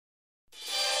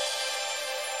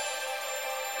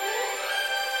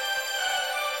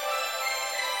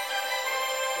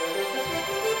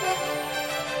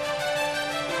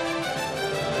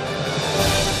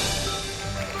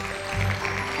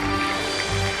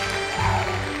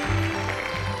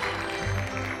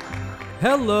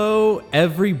Hello,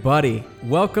 everybody.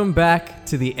 Welcome back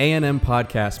to the A&M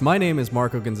podcast. My name is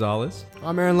Marco Gonzalez.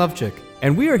 I'm Aaron Lovchick.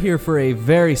 And we are here for a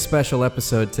very special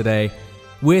episode today.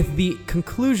 With the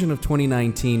conclusion of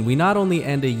 2019, we not only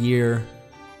end a year,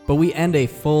 but we end a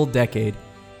full decade.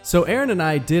 So Aaron and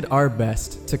I did our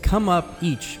best to come up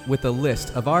each with a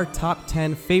list of our top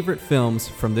 10 favorite films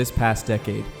from this past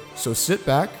decade. So sit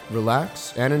back,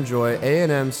 relax, and enjoy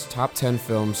A&M's top 10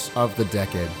 films of the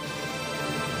decade.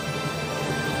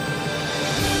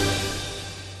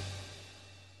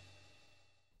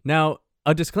 Now,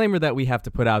 a disclaimer that we have to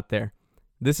put out there.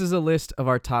 This is a list of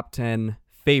our top 10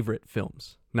 favorite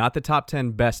films, not the top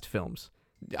 10 best films.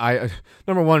 I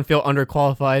number one feel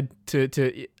underqualified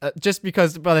to just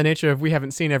because by the nature of we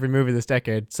haven't seen every movie this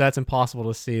decade, so that's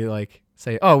impossible to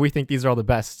say, oh, we think these are all the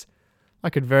best. I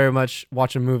could very much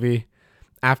watch a movie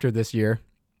after this year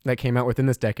that came out within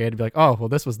this decade and be like, oh, well,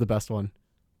 this was the best one.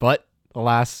 But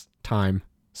alas, time.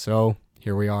 So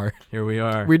here we are. Here we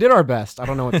are. We did our best. I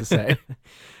don't know what to say.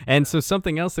 And so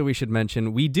something else that we should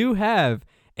mention, we do have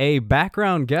a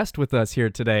background guest with us here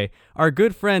today, our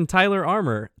good friend Tyler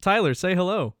Armour. Tyler, say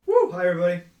hello. Woo! Hi,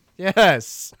 everybody.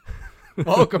 Yes.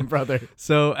 Welcome, brother.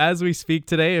 So as we speak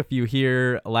today, if you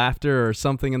hear laughter or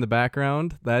something in the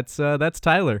background, that's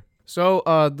Tyler. So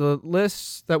the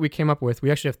lists that we came up with,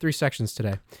 we actually have 3 sections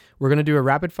today. We're going to do a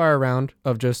rapid fire round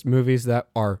of just movies that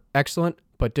are excellent,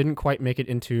 but didn't quite make it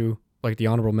into like the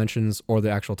honorable mentions or the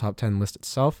actual top 10 list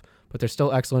itself, but they're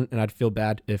still excellent, and I'd feel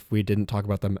bad if we didn't talk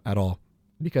about them at all,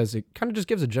 because it kind of just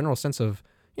gives a general sense of,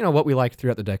 what we liked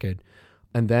throughout the decade.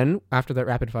 And then after that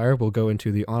rapid fire, we'll go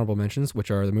into the honorable mentions, which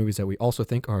are the movies that we also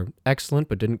think are excellent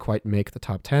but didn't quite make the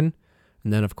top 10.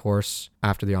 And then, of course,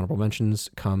 after the honorable mentions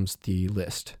comes the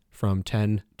list from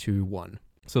 10 to 1.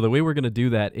 So the way we're going to do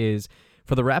that is,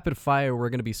 for the rapid fire,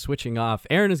 we're going to be switching off.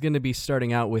 Aaron is going to be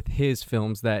starting out with his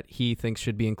films that he thinks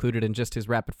should be included in just his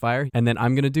rapid fire, and then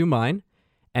I'm going to do mine.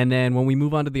 And then when we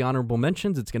move on to the honorable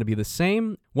mentions, it's going to be the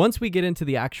same. Once we get into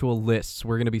the actual lists,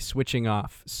 we're going to be switching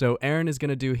off. So Aaron is going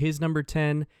to do his number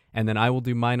 10, and then I will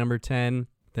do my number 10.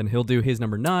 Then he'll do his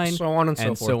number 9. So on and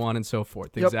so forth. so on and so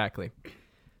forth. Yep. Exactly.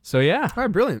 So yeah. All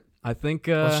right, brilliant. I think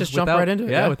let's just jump right into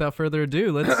it. Yeah, without further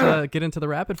ado, let's get into the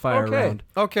rapid fire round.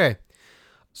 Okay.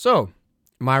 So,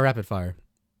 my rapid fire.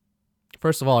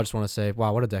 First of all, I just want to say,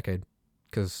 wow, what a decade.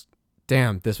 Because,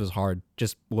 damn, this was hard.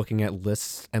 Just looking at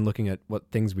lists and looking at what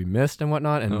things we missed and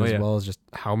whatnot, and well as just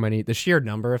the sheer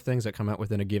number of things that come out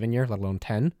within a given year, let alone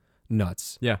 10.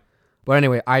 Nuts. Yeah. But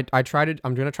anyway, I'm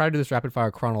going to try to do this rapid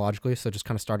fire chronologically, so just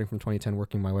kind of starting from 2010,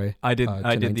 working my way. I did to the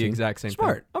 19. exact same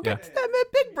Smart. thing. Okay. Yeah.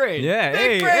 Big brain. Yeah.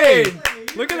 Big Hey. brain.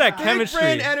 Look at that chemistry.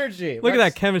 Big brain energy. Look at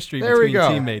that chemistry there we between go.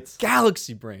 teammates.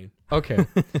 Galaxy brain. Okay.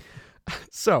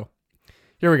 So,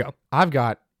 here we go. I've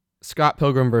got Scott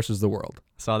Pilgrim versus the World,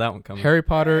 Saw that one coming. Harry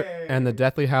Potter and the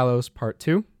Deathly Hallows Part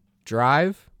 2,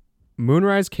 Drive,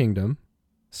 Moonrise Kingdom,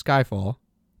 Skyfall,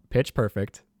 Pitch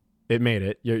Perfect. It made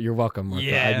it. You're welcome, Martha.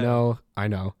 Yeah. I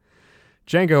know.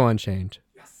 Django Unchained.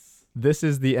 Yes. This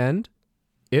Is the End.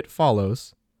 It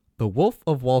Follows. The Wolf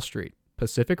of Wall Street.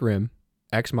 Pacific Rim.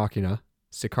 Ex Machina.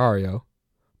 Sicario.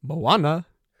 Moana.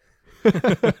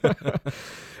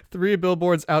 3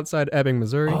 Billboards Outside Ebbing,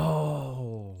 Missouri.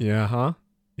 Oh. Yeah, huh?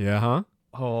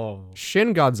 Oh.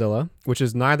 Shin Godzilla, which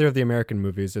is neither of the American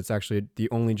movies. It's actually the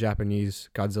only Japanese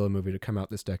Godzilla movie to come out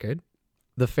this decade.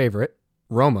 The Favorite,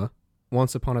 Roma,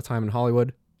 Once Upon a Time in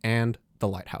Hollywood, and The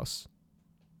Lighthouse.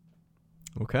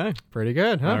 Okay. Pretty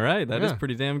good, huh? All right. That is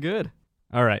pretty damn good.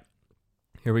 All right.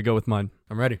 Here we go with mine.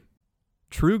 I'm ready.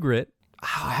 True Grit.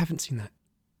 Oh, I haven't seen that.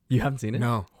 You haven't seen it?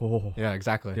 No. Oh. Yeah,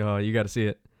 exactly. Oh, you got to see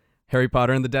it. Harry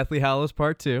Potter and the Deathly Hallows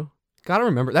Part 2. Gotta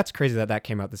remember, that's crazy that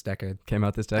came out this decade. Came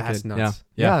out this decade. That's nuts.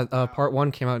 Yeah. Part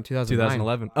 1 came out in 2009.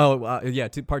 2011. Oh, yeah.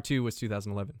 Part 2 was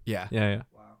 2011. Yeah. Yeah.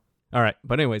 Wow. All right.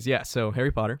 But anyways, yeah. So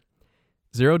Harry Potter.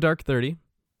 Zero Dark 30.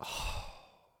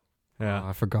 Yeah. Oh,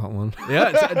 I forgot one.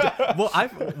 Yeah.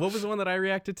 What was the one that I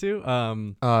reacted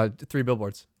to? 3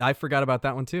 Billboards. I forgot about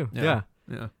that one too. Yeah.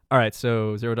 All right.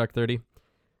 So Zero Dark 30.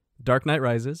 Dark Knight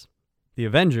Rises. The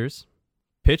Avengers.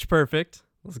 Pitch Perfect.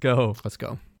 Let's go.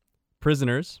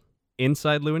 Prisoners.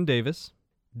 Inside Llewyn Davis.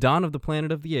 Dawn of the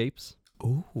Planet of the Apes.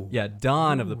 Ooh. Yeah,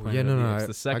 Dawn of the Planet of the Apes.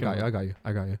 The second one. I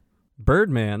got you.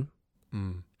 Birdman.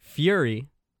 Mm. Fury.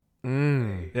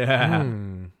 Yeah.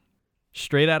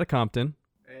 Straight Outta Compton.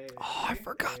 Oh, I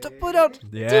forgot to put out.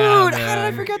 Yeah, Dude, man. how did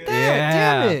I forget that? Yeah.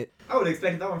 Damn it. I would have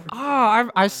expected that one.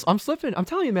 I'm slipping. I'm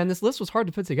telling you, man, this list was hard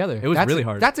to put together. It was really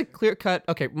hard. That's a clear cut.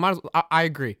 Okay, might as well, I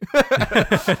agree.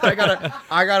 I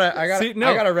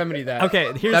gotta remedy that.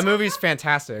 Okay, that movie's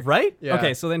fantastic. Right? Yeah.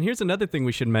 Okay, so then here's another thing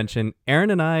we should mention. Aaron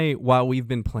and I, while we've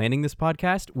been planning this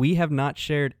podcast, we have not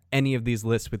shared any of these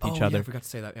lists with each other. Yeah, I forgot to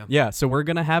say that. Yeah. Yeah, so we're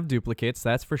gonna have duplicates,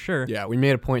 that's for sure. Yeah, we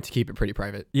made a point to keep it pretty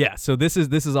private. Yeah, so this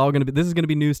is all gonna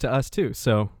be news to us too.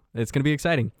 So it's gonna be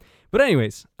exciting. But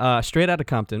anyways, Straight Outta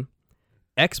Compton,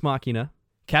 Ex Machina,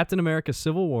 Captain America: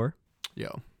 Civil War,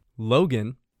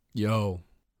 Logan, The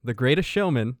Greatest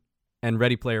Showman, and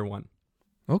Ready Player One.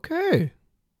 Okay.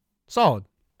 Solid.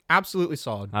 Absolutely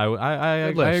solid. I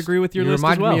Good list. agree with your you list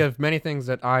as reminded well. me of many things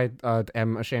that I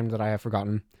am ashamed that I have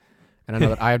forgotten, and I know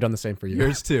that I have done the same for you.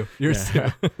 Yours too.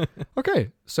 Yeah.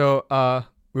 Okay, so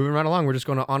moving right along, we're just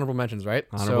going to honorable mentions, right?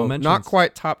 Honorable mentions. Not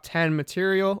quite top 10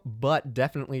 material, but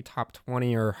definitely top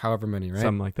 20 or however many, right?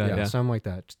 Something like that, yeah. Something like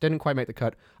that. Just didn't quite make the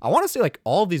cut. I want to say like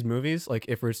all of these movies, like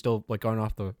if we're still like going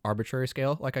off the arbitrary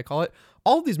scale, like I call it,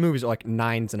 all of these movies are like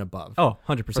 9s and above. Oh,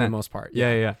 100%. For the most part.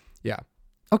 Yeah.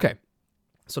 Okay.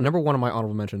 So number one of my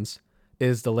honorable mentions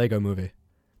is the Lego movie.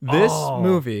 This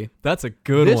movie, That's a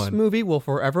good this one. movie will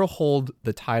forever hold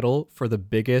the title for the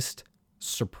biggest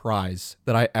surprise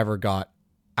that I ever got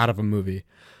out of a movie.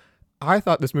 I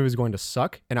thought this movie was going to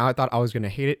suck, and I thought I was going to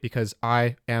hate it because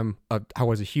I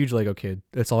was a huge Lego kid.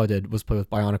 That's all I did was play with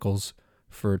Bionicles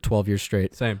for 12 years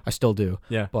straight. Same. I still do.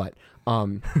 Yeah. But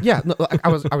yeah, no, I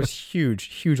was huge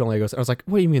on Legos. I was like,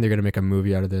 what do you mean they're going to make a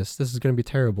movie out of this? This is going to be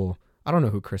terrible. I don't know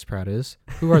who Chris Pratt is.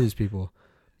 Who are these people?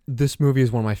 This movie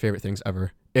is one of my favorite things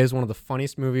ever. It is one of the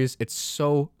funniest movies. It's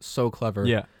so clever.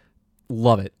 Yeah.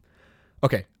 Love it.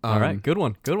 Okay. All right. Good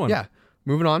one. Yeah.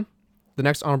 Moving on. The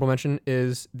next honorable mention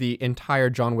is the entire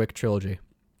John Wick trilogy.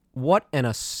 What an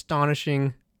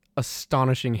astonishing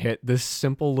hit this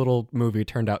simple little movie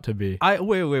turned out to be.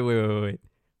 Wait.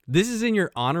 This is in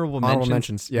your honorable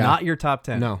mentions, yeah. not your top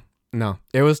 10. No.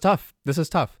 It was tough. This is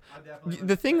tough.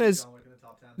 The thing is,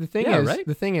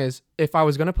 if I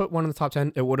was going to put one in the top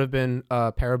 10, it would have been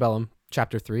Parabellum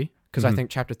Chapter 3, because I think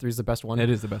Chapter 3 is the best one. It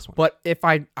is the best one. But if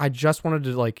I just wanted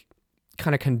to like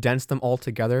kind of condense them all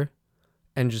together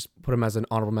and just put them as an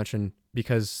honorable mention,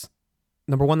 because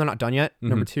number one, they're not done yet.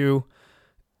 Number two,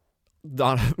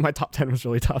 my top 10 was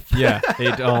really tough. Yeah.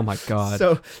 Oh my God.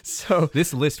 So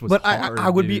this list was but hard, I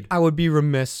would dude. be I would be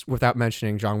remiss without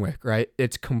mentioning John Wick, right?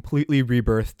 It's completely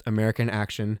rebirthed American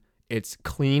action. It's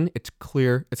clean, it's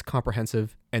clear, it's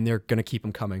comprehensive, and they're going to keep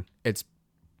them coming. It's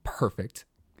perfect.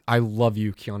 I love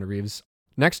you, Keanu Reeves.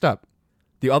 Next up,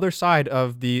 the other side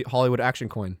of the Hollywood action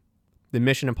coin, the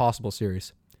Mission Impossible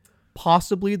series.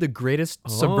 Possibly the greatest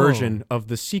subversion of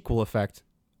the sequel effect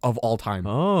of all time.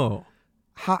 Oh.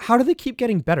 How do they keep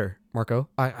getting better, Marco?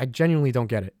 I genuinely don't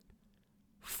get it.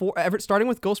 Starting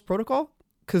with Ghost Protocol,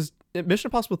 because Mission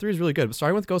Impossible 3 is really good, but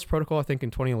starting with Ghost Protocol, I think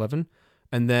in 2011,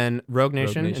 and then Rogue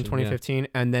Nation in 2015,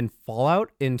 and then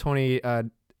Fallout in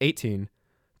 2018.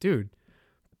 Dude,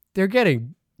 they're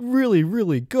getting really,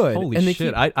 really good. Holy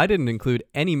shit. I didn't include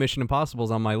any Mission Impossibles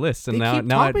on my list, and keep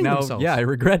topping themselves. I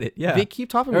regret it. Yeah. They keep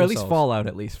topping or at themselves. least Fallout,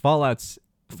 at least. Fallout's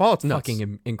nuts.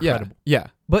 fucking incredible. Yeah.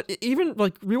 But even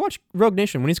like rewatch Rogue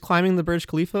Nation when he's climbing the Burj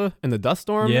Khalifa and the dust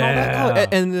storm and all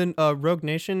that. Oh, and then Rogue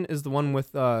Nation is the one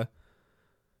with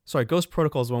Ghost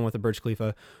Protocol is the one with the Burj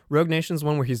Khalifa. Rogue Nation is the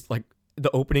one where he's like the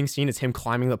opening scene is him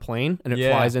climbing the plane and it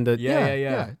flies into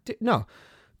No.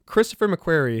 Christopher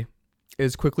McQuarrie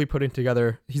is quickly putting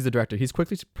together, he's the director, he's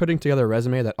quickly putting together a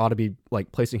resume that ought to be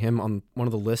like placing him on one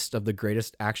of the list of the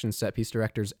greatest action set piece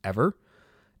directors ever.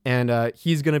 And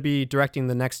he's going to be directing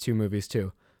the next two movies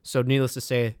too. So needless to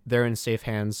say, they're in safe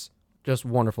hands. Just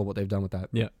wonderful what they've done with that.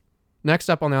 Yeah. Next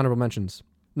up on the honorable mentions,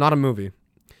 not a movie,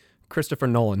 Christopher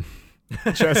Nolan.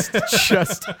 just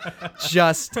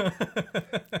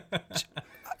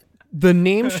the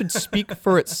name should speak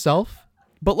for itself,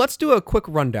 but let's do a quick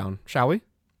rundown, shall we?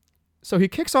 So he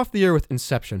kicks off the year with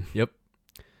Inception. Yep.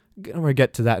 I'm going to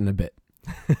get to that in a bit.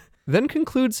 Then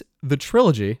concludes the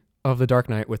trilogy of The Dark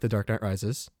Knight with The Dark Knight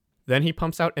Rises. Then he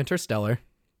pumps out Interstellar.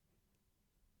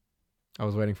 I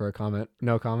was waiting for a comment.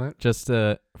 No comment? Just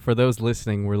for those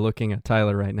listening, we're looking at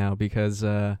Tyler right now because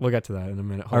we'll get to that in a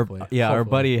minute, hopefully. Our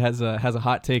buddy has a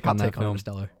hot take on that film.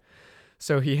 Interstellar.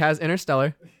 So he has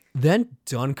Interstellar, then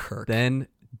Dunkirk.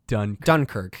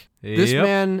 Dunkirk. This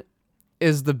man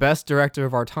is the best director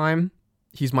of our time.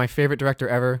 He's my favorite director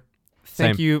ever.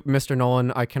 Thank you, Mr.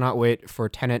 Nolan. I cannot wait for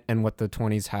Tenet and what the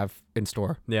 20s have in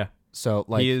store. Yeah. So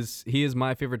like he is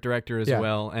my favorite director as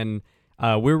well, and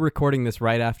we're recording this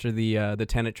right after the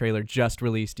Tenet trailer just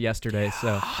released yesterday.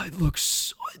 So it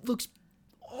looks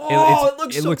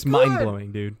it looks mind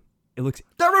blowing, dude. It looks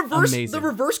The amazing.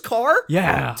 reverse car?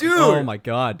 Yeah. Dude. Oh my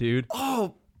god, dude.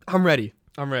 Oh, I'm ready.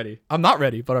 I'm not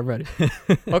ready, but I'm ready.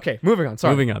 Okay, moving on.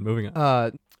 Sorry. Moving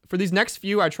on. For these next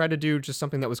few, I tried to do just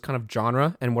something that was kind of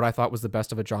genre and what I thought was the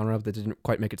best of a genre that didn't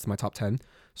quite make it to my top 10.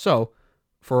 So,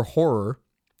 for horror,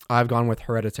 I've gone with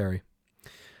Hereditary.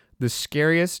 The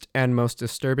scariest and most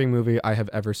disturbing movie I have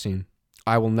ever seen.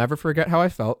 I will never forget how I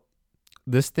felt.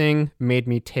 This thing made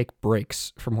me take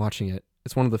breaks from watching it.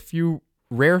 It's one of the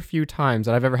rare few times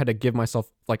that I've ever had to give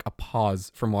myself like a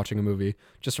pause from watching a movie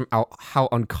just from how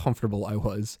uncomfortable I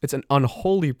was. It's an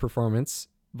unholy performance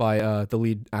by the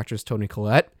lead actress Toni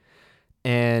Collette,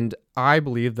 and I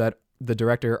believe that the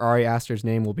director Ari Aster's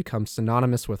name will become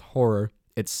synonymous with horror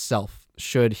itself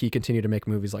should he continue to make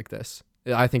movies like this.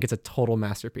 I think it's a total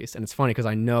masterpiece, and it's funny because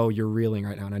I know you're reeling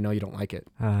right now, and I know you don't like it.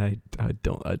 I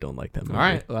don't like that movie. All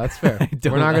right, well, that's fair.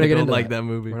 We're not going to get into like that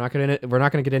movie. We're not going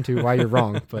to get into why you're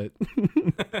wrong, but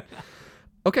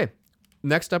okay.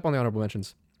 Next up on the honorable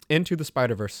mentions, Into the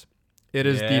Spider-Verse. It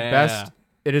is the best.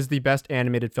 It is the best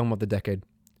animated film of the decade.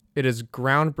 It is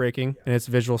groundbreaking in its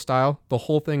visual style. The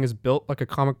whole thing is built like a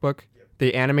comic book.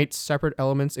 They animate separate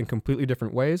elements in completely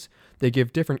different ways. They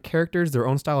give different characters their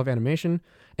own style of animation,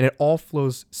 and it all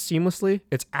flows seamlessly.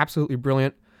 It's absolutely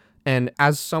brilliant. And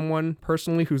as someone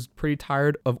personally who's pretty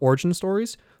tired of origin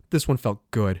stories, this one felt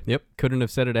good. Yep. Couldn't have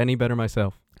said it any better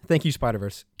myself. Thank you,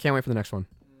 Spider-Verse. Can't wait for the next one.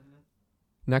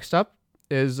 Next up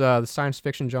is the science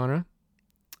fiction genre,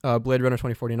 Blade Runner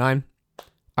 2049.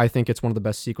 I think it's one of the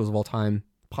best sequels of all time,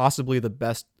 possibly the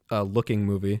best looking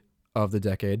movie of the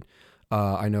decade.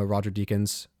 I know Roger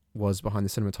Deakins was behind the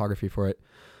cinematography for it.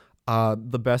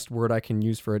 The best word I can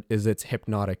use for it is it's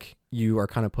hypnotic. You are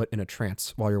kind of put in a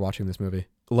trance while you're watching this movie.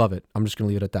 Love it. I'm just going to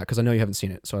leave it at that because I know you haven't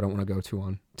seen it, so I don't want to go too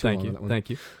long on that one. Thank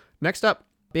you. Next up,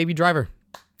 Baby Driver.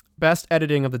 Best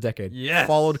editing of the decade. Yes.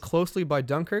 Followed closely by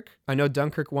Dunkirk. I know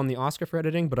Dunkirk won the Oscar for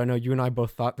editing, but I know you and I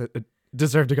both thought that it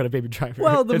deserved to go to Baby Driver.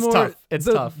 Well, it's tough. It's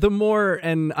tough. The more,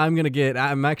 and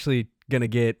I'm actually gonna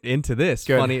get into this.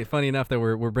 Good. Funny enough that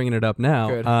we're bringing it up now.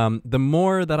 Good. The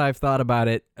more that I've thought about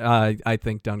it, I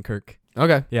think Dunkirk.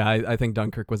 Okay. Yeah, I think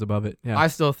Dunkirk was above it. Yeah. I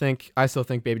still think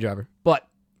Baby Driver. But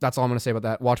that's all I'm gonna say about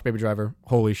that. Watch Baby Driver.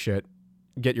 Holy shit.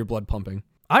 Get your blood pumping.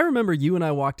 I remember you and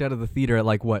I walked out of the theater at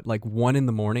like 1 in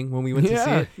the morning when we went to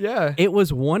see it. Yeah. It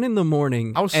was 1 in the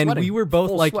morning. I was and sweating. we were both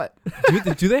Full like, sweat.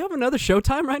 do they have another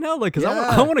showtime right now? Like, cause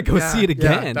I want to go see it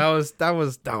again. Yeah, that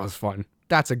was fun.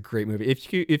 That's a great movie.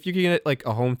 If you can get like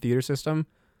a home theater system,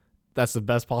 that's the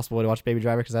best possible way to watch Baby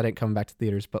Driver because I didn't come back to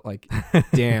theaters. But like,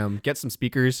 damn, get some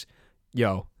speakers.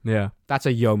 Yo. Yeah. That's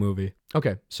a yo movie.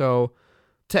 Okay, so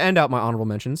to end out my honorable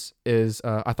mentions is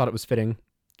I thought it was fitting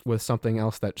with something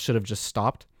else that should have just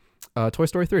stopped. Toy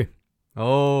Story 3.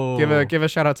 Oh. Give a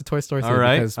shout out to Toy Story 3 all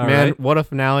right, because all man, right. what a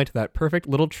finale to that perfect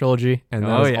little trilogy. And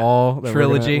that is yeah. all that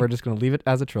Trilogy. We're just gonna leave it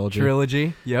as a trilogy.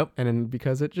 Trilogy. Yep. And then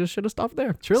because it just should have stopped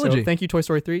there. Trilogy. So thank you, Toy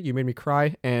Story 3. You made me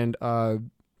cry. And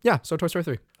so Toy Story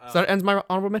 3. So that ends my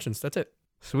honorable mentions. That's it.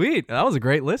 Sweet. That was a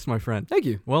great list, my friend. Thank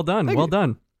you. Well done. Thank well you.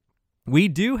 done. We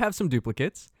do have some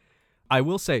duplicates. I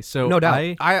will say, so No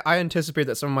doubt. I anticipate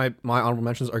that some of my honorable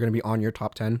mentions are going to be on your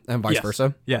top 10 and vice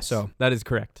versa. Yes, So that is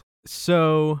correct.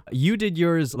 So you did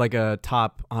yours like a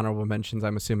top honorable mentions,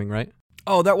 I'm assuming, right?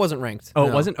 Oh, that wasn't ranked. Oh,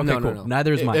 No. it wasn't? Okay, No, cool. no.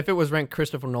 Neither is mine. If it was ranked,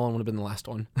 Christopher Nolan would have been the last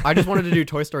one. I just wanted to do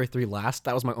Toy Story 3 last.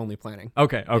 That was my only planning.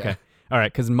 Okay. Yeah. All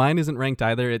right, because mine isn't ranked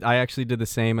either. I actually did the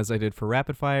same as I did for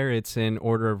Rapid Fire. It's in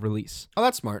order of release. Oh,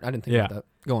 that's smart. I didn't think about that.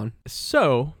 Go on.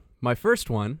 So my first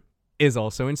one is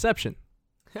also Inception.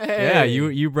 Hey. Yeah,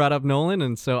 you brought up Nolan,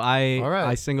 and so All right.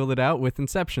 I singled it out with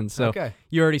Inception. So Okay.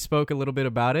 you already spoke a little bit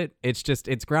about it. It's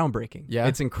groundbreaking. Yeah.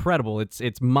 It's incredible.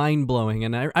 It's mind blowing.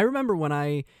 And I remember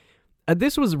when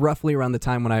this was roughly around the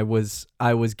time when I was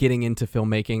getting into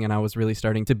filmmaking and I was really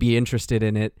starting to be interested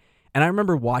in it. And I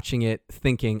remember watching it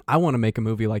thinking, I want to make a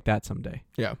movie like that someday.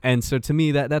 Yeah. And so to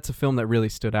me, that's a film that really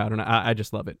stood out, and I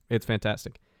just love it. It's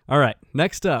fantastic. All right,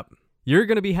 next up. You're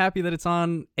going to be happy that it's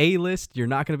on a list. You're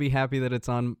not going to be happy that it's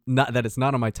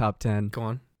not on my top 10. Go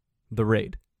on. The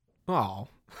Raid. Oh.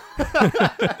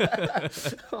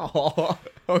 Oh.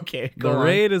 Okay. The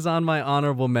Raid is on my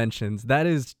honorable mentions. That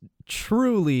is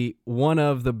truly one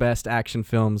of the best action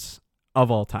films of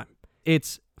all time.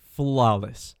 It's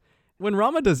flawless. When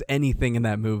Rama does anything in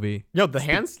that movie. Yo, the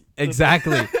hands?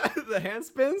 Exactly. The hand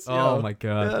spins? Oh Yo. my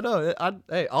God. Yeah, no,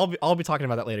 hey, I'll be talking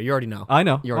about that later. You already know. I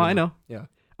know. You Oh, already I know. Yeah.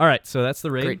 All right, so that's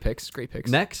The Raid. Great picks.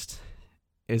 Next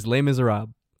is Les Miserables.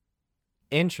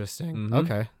 Interesting. Mhm.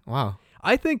 Okay. Wow.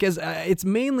 I think it's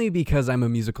mainly because I'm a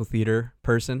musical theater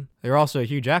person. You're also a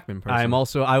Hugh Jackman person.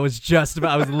 I was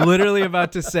literally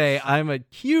about to say I'm a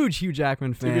huge Hugh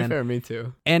Jackman fan. To be fair, me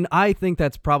too. And I think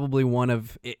that's probably one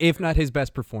of, if not his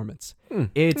best performance.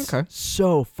 It's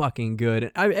so fucking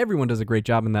good. Everyone does a great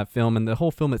job in that film, and the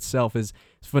whole film itself is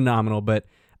phenomenal, but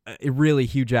really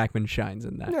Hugh Jackman shines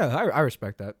in that. Yeah, I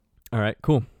respect that. All right,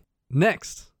 cool.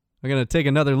 Next, we're going to take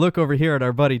another look over here at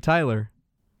our buddy Tyler.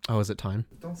 Oh, is it time?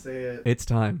 Don't say it. It's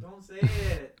time. Don't say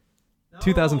it. No.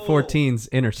 2014's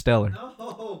Interstellar.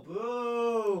 No,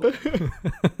 boo.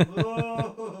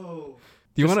 Boo.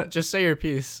 Do you want to just say your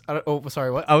piece?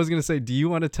 Sorry, what? I was going to say, do you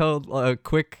want to tell a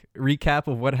quick recap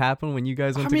of what happened when you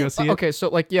guys went to go see it? Okay, so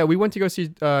we went to go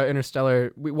see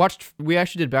Interstellar. We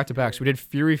actually did back-to-backs. We did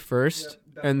Fury first,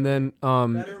 and then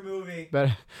Better movie.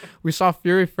 we saw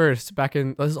Fury first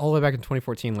this is all the way back in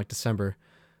 2014, like December.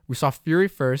 We saw Fury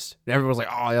first, and everyone was like,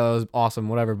 "Oh yeah, that was awesome,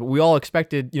 whatever." But we all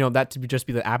expected, that to just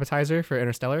be the appetizer for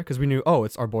Interstellar, because we knew,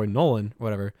 it's our boy Nolan,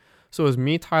 whatever. So it was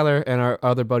me, Tyler, and our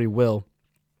other buddy Will.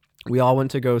 We all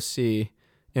went to go see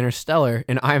Interstellar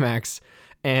in IMAX,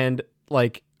 and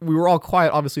we were all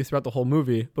quiet, obviously, throughout the whole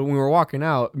movie. But when we were walking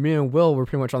out, me and Will were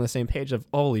pretty much on the same page of,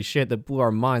 holy shit, that blew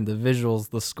our mind. The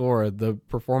visuals, the score, the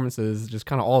performances, just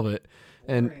kind of all of it.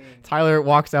 And Tyler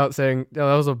walks out saying, that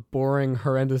was a boring,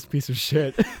 horrendous piece of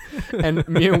shit. And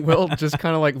me and Will just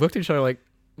kind of looked at each other like,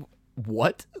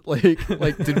 what?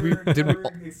 Did we never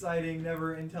exciting,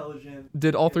 never intelligent.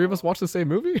 Did all three of us watch the same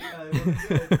movie? It wasn't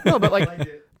good. No, but I liked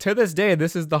it. to this day,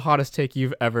 this is the hottest take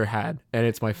you've ever had, and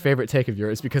it's my favorite take of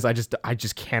yours because I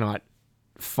just cannot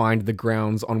find the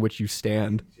grounds on which you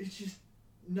stand. It's just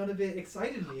none of it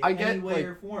excited me I in get, any way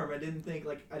or form. I didn't think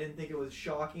it was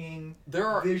shocking. There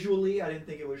are visually, I didn't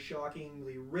think it was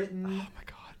shockingly written. Oh my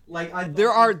god.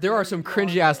 There are some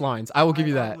cringy ass lines. I will give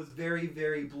you that. It was very,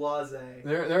 very blasé.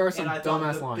 There are some and I dumb thought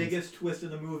ass the lines. biggest twist in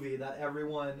the movie that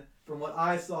everyone, from what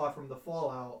I saw from the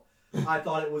fallout, I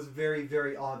thought it was very,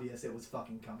 very obvious it was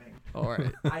fucking coming. All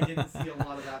right. I didn't see a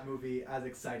lot of that movie as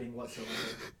exciting whatsoever.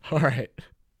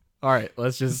 All right.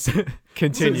 Let's just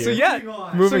continue.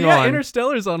 Moving on.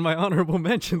 Interstellar's on my honorable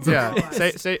mentions. Yeah.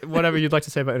 say whatever you'd like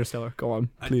to say about Interstellar. Go on,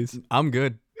 please. I'm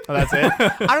good. Oh, that's it.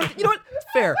 You know what?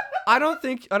 Fair. I don't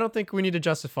think we need to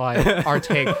justify our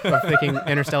take of thinking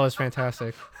Interstellar is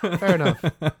fantastic. Fair enough.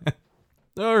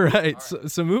 All right.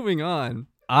 So moving on.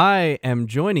 I am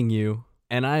joining you,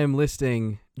 and I am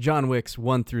listing John Wick's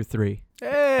 1 through 3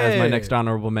 as my next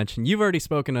honorable mention. You've already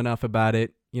spoken enough about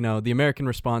it. The American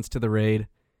response to the raid.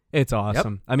 It's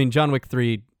awesome. Yep. I mean, John Wick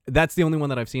 3, that's the only one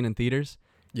that I've seen in theaters.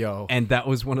 Yo. And that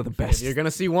was one of the best. You're going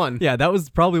to see one. Yeah, that was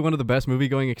probably one of the best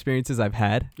movie-going experiences I've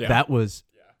had. Yeah. That was,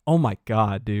 oh my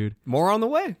God, dude. More on the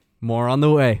way. More on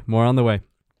the way.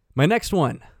 My next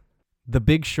one, The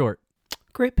Big Short.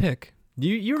 Great pick.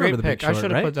 You remember The Big Short, I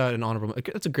should have right? put that in honorable.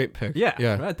 It's a great pick.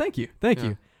 Yeah. Right, thank you.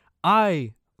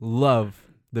 I love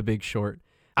The Big Short.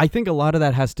 I think a lot of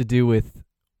that has to do with,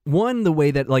 one, the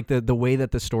way that the way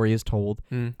that the story is told.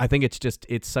 I think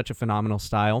it's such a phenomenal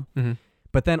style. Mm-hmm.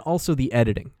 But then also the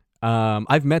editing.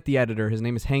 I've met the editor. His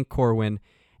name is Hank Corwin,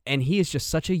 and he is just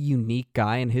such a unique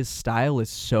guy, and his style is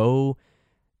so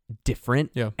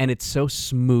different. Yeah. And it's so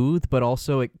smooth, but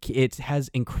also it has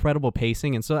incredible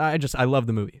pacing. And so I love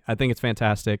the movie. I think it's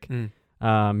fantastic.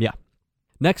 Yeah.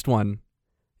 Next one.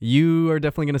 You are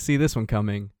definitely going to see this one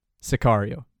coming.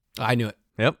 Sicario. I knew it.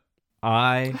 Yep.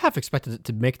 I half expected it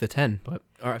to make the 10, but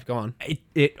all right, go on.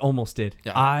 It almost did.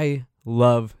 Yeah. I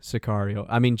love Sicario.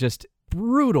 I mean, just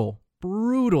brutal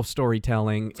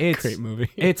storytelling. It's a great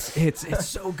movie. it's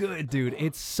so good, dude.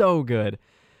 It's so good.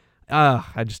 I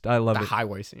love it. The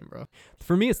highway scene, bro.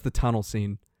 For me, it's the tunnel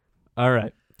scene. All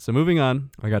right. So moving on,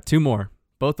 I got two more,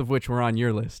 both of which were on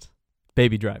your list.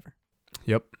 Baby Driver.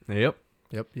 Yep.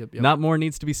 Not more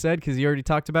needs to be said because you already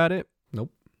talked about it. Nope.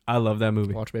 I love that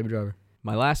movie. Watch Baby Driver.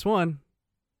 My last one,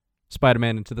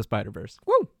 Spider-Man Into the Spider-Verse.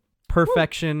 Woo!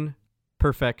 Perfection.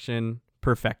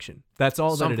 That's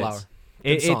all Sunflower. that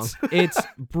it is. It's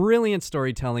brilliant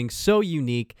storytelling, so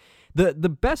unique. The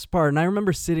best part, and I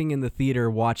remember sitting in the theater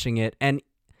watching it, and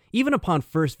even upon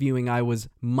first viewing, I was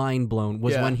mind blown,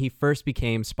 was when he first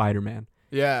became Spider-Man.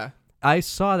 Yeah. I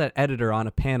saw that editor on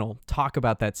a panel talk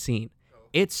about that scene.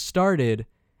 It started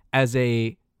as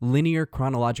a linear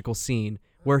chronological scene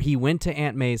where he went to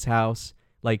Aunt May's house,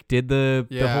 did the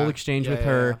whole exchange with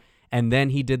her, and then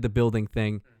he did the building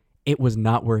thing. It was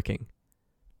not working.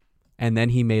 And then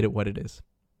he made it what it is.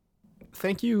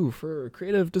 Thank you for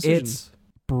creative decisions. It's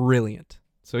brilliant.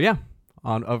 So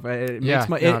it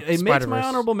makes my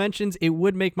honorable mentions. It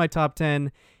would make my top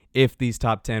 10. if these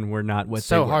top 10 were not what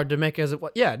so they were. hard to make as it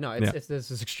was. Yeah, no, this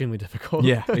is extremely difficult.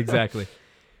 Yeah, exactly.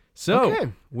 So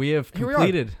Okay. we have Here we are.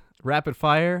 completed rapid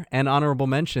fire and honorable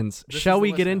mentions. This Shall is the we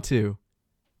list get now. into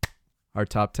our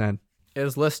top 10? It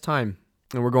is list time,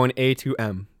 and we're going A to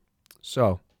M.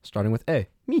 So, starting with A,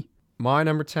 me. My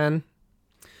number 10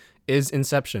 is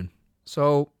Inception.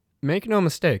 So, make no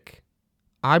mistake,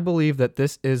 I believe that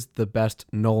this is the best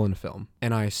Nolan film.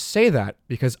 And I say that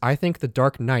because I think The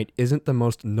Dark Knight isn't the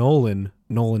most Nolan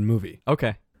movie,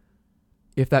 Okay.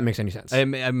 if that makes any sense. It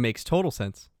makes total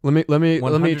sense. Let me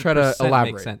try to 100%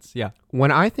 elaborate. Makes sense. Yeah.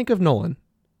 When I think of Nolan,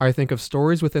 I think of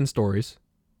stories within stories,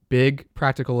 big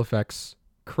practical effects,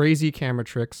 crazy camera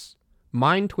tricks,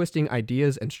 mind-twisting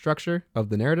ideas and structure of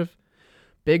the narrative,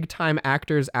 big-time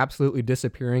actors absolutely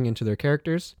disappearing into their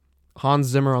characters, Hans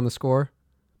Zimmer on the score.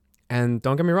 And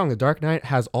don't get me wrong, The Dark Knight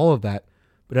has all of that,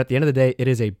 but at the end of the day, it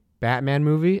is a Batman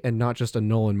movie and not just a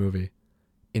Nolan movie.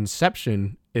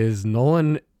 Inception is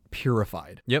Nolan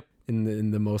purified. Yep.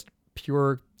 In the most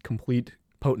pure, complete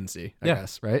potency, I Yeah.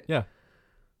 guess, right? Yeah.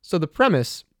 So the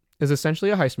premise is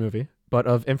essentially a heist movie, but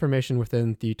of information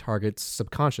within the target's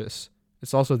subconscious.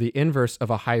 It's also the inverse of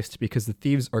a heist because the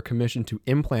thieves are commissioned to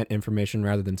implant information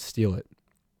rather than steal it.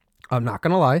 I'm not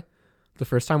going to lie. The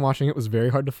first time watching it was very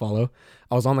hard to follow.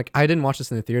 I didn't watch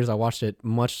this in the theaters. I watched it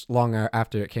much longer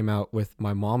after it came out with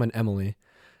my mom and Emily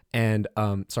and,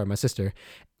 my sister.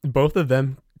 Both of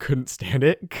them couldn't stand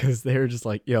it because they were just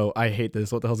like, yo, I hate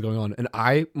this. What the hell's going on? And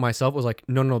I myself was like,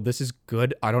 no, this is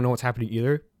good. I don't know what's happening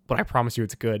either, but I promise you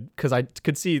it's good because I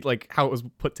could see like how it was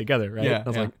put together, right? Yeah, I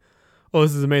was yeah. like, oh,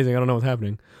 this is amazing. I don't know what's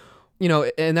happening.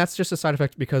 And that's just a side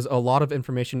effect because a lot of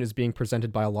information is being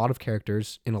presented by a lot of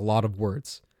characters in a lot of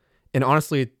words. And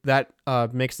honestly, that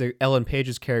makes the Ellen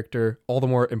Page's character all the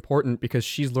more important because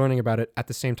she's learning about it at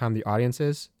the same time the audience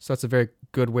is. So that's a very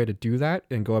good way to do that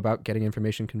and go about getting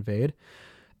information conveyed.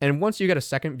 And once you get a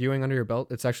second viewing under your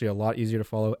belt, it's actually a lot easier to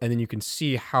follow. And then you can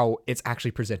see how it's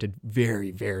actually presented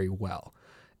very, very well.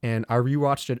 And I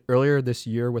rewatched it earlier this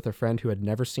year with a friend who had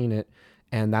never seen it.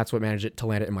 And that's what managed it to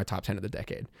land it in my top 10 of the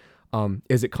decade.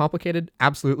 Is it complicated?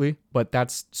 Absolutely. But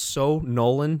that's so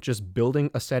Nolan, just building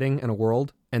a setting and a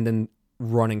world and then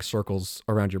running circles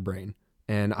around your brain.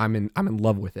 And I'm in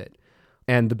love with it.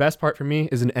 And the best part for me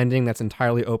is an ending that's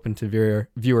entirely open to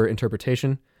viewer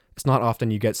interpretation. It's not often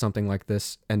you get something like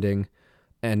this ending,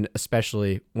 and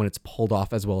especially when it's pulled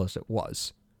off as well as it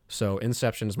was. So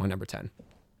Inception is my number 10.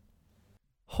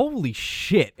 Holy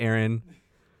shit, Aaron.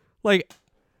 Like,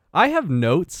 I have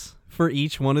notes for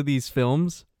each one of these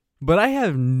films, but I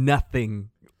have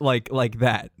nothing like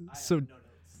that. So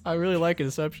I really like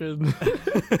Inception.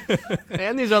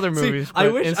 And these other movies. See, I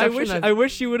but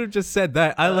wish you would have just said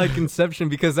that. I like Inception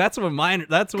because that's what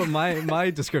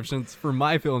my descriptions for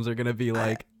my films are gonna be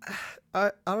like.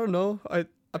 I don't know. I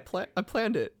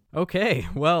planned it. Okay,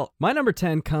 well, my number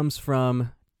 10 comes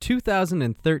from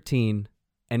 2013,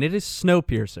 and it is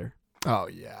Snowpiercer, Oh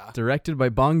yeah. directed by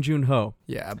Bong Joon-ho.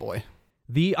 Yeah, boy.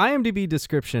 The IMDb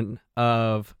description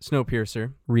of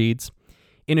Snowpiercer reads,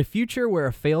 "In a future where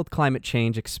a failed climate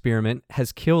change experiment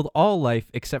has killed all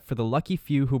life except for the lucky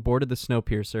few who boarded the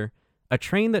Snowpiercer, a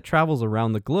train that travels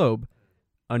around the globe,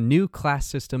 a new class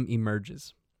system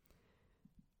emerges."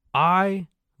 I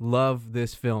love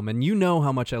this film, and you know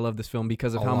how much I love this film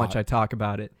because of A how much lot. I talk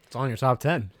about it. It's on your top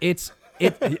 10.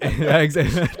 Yeah,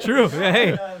 exactly. True. Yeah,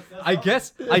 hey, I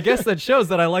guess that shows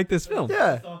that I like this film.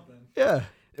 Yeah. Yeah.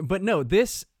 But no,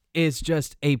 this is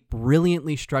just a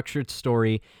brilliantly structured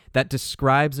story that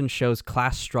describes and shows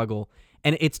class struggle.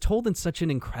 And it's told in such an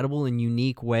incredible and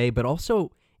unique way, but also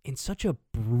in such a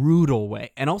brutal way,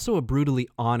 and also a brutally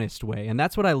honest way. And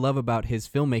that's what I love about his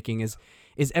filmmaking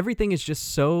is everything is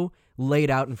just so laid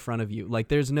out in front of you. Like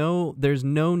there's no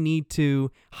need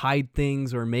to hide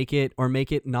things or make it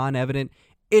non-evident.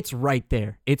 It's right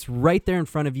there. It's right there in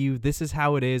front of you. This is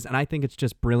how it is. And I think it's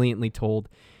just brilliantly told.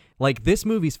 Like, this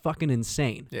movie's fucking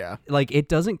insane. Yeah. Like, it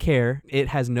doesn't care. It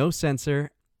has no censor.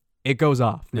 It goes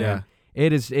off, man. Yeah.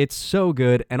 It's so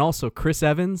good. And also, Chris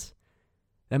Evans,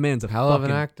 that man's a Hell of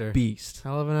fucking an actor. beast.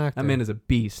 Hell of an actor. That man is a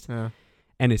beast. Yeah.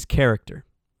 And his character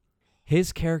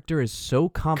is so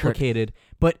complicated,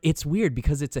 but it's weird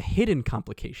because it's a hidden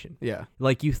complication. Yeah.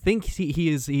 Like, you think he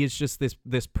is just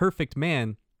this perfect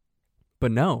man,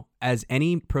 but no, as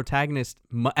any good protagonist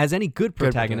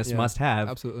yeah. must have,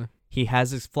 Absolutely. he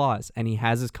has his flaws and he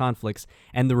has his conflicts,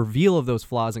 and the reveal of those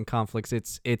flaws and conflicts,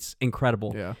 it's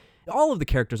incredible. Yeah. All of the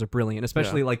characters are brilliant,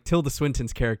 especially like Tilda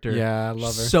Swinton's character. Yeah, I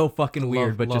love her. So fucking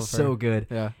weird, but love just her. so good.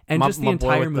 Yeah. And just the boy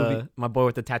entire with movie. my boy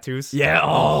with the tattoos. Yeah.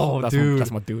 Oh, that's dude.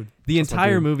 that's my dude. The That's my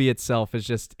entire dude. movie itself is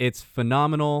it's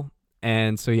phenomenal.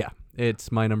 And so, yeah,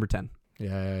 It's my number 10.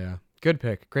 Yeah. Good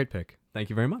pick. Great pick. Thank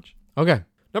you very much. Okay.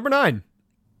 Number 9.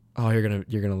 Oh, you're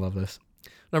gonna love this.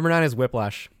 Number 9 is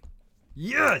Whiplash.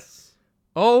 Yes.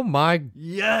 Oh my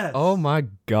Yes. Oh my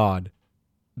God.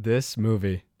 This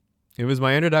movie. It was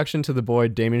my introduction to the boy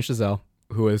Damien Chazelle,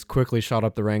 who has quickly shot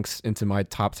up the ranks into my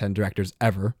top 10 directors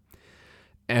ever.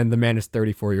 And the man is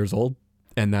 34 years old,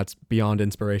 and that's beyond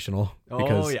inspirational.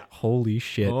 Because holy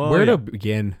shit. Where to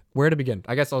begin?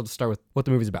 I guess I'll just start with what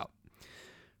the movie's about.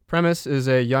 Premise is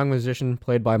a young musician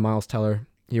played by Miles Teller.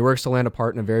 He works to land a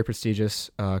part in a very prestigious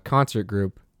concert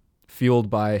group, fueled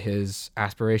by his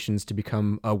aspirations to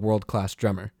become a world-class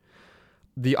drummer.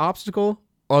 The obstacle,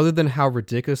 other than how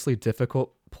ridiculously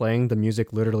difficult playing the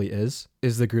music literally is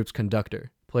the group's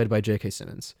conductor, played by J.K.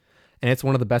 Simmons. And it's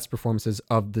one of the best performances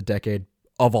of the decade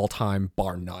of all time,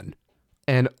 bar none.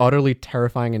 An utterly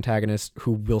terrifying antagonist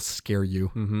who will scare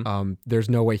you. There's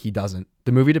no way he doesn't.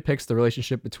 The movie depicts the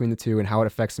relationship between the two and how it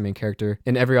affects the main character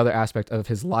in every other aspect of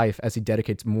his life as he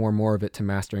dedicates more and more of it to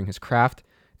mastering his craft.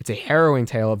 It's a harrowing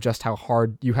tale of just how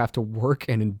hard you have to work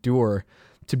and endure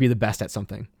to be the best at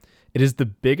something. It is the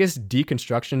biggest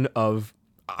deconstruction of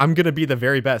I'm going to be the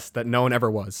very best that no one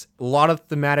ever was. A lot of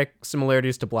thematic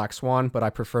similarities to Black Swan, but I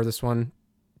prefer this one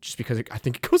just because I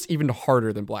think it goes even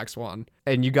harder than Black Swan.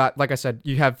 And you got, like I said,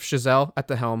 you have Chazelle at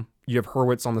the helm, you have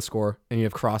Hurwitz on the score, and you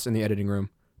have Cross in the editing room.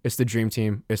 It's the dream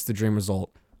team. It's the dream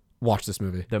result. Watch this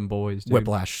movie. Them boys, dude.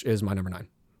 Whiplash is my number 9.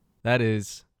 That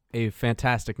is a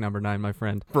fantastic number 9, my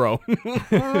friend. Bro,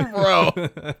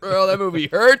 that movie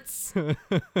hurts. All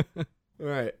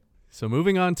right. So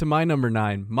moving on to my number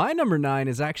 9. My number 9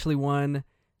 is actually one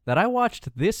that I watched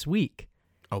this week.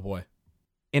 Oh boy.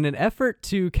 In an effort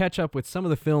to catch up with some of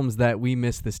the films that we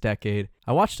missed this decade,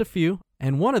 I watched a few,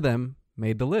 and one of them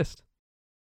made the list.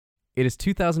 It is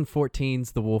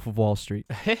 2014's The Wolf of Wall Street.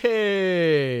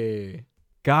 Hey.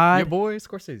 God Your boy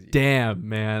Scorsese. damn,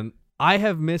 man. I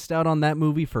have missed out on that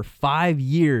movie for 5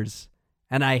 years,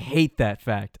 and I hate that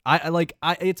fact.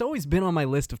 It's always been on my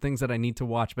list of things that I need to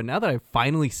watch, but now that I've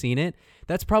finally seen it,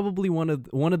 that's probably one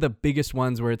of the biggest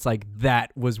ones where it's like,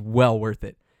 that was well worth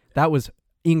it. That was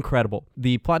incredible.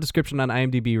 The plot description on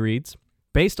IMDb reads,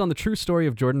 based on the true story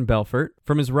of Jordan Belfort,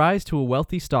 from his rise to a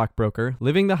wealthy stockbroker,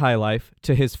 living the high life,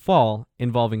 to his fall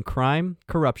involving crime,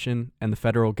 corruption, and the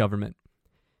federal government.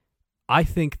 I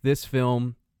think this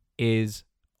film is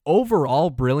overall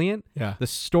brilliant. Yeah. The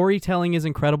storytelling is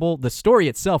incredible. The story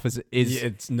itself is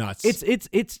it's nuts.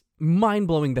 It's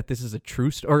mind-blowing that this is a true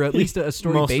story, or at least a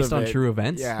story Most based of on it. true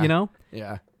events, Yeah. you know?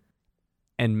 Yeah.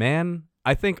 And man,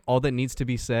 I think all that needs to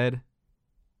be said,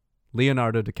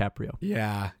 Leonardo DiCaprio.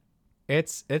 Yeah.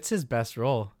 It's his best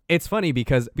role. It's funny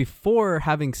because before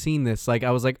having seen this, like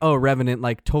I was like, oh, Revenant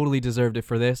like totally deserved it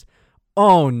for this.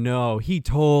 Oh no, he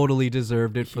totally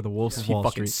deserved it for The Wolf of Wall He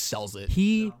fucking Street. sells it.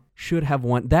 He should have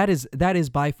won. That is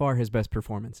by far his best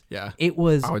performance. Yeah. It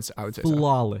was I would say so.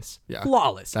 flawless. Yeah.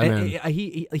 Flawless. That man.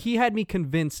 He had me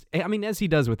convinced. I mean, as he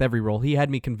does with every role, he had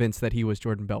me convinced that he was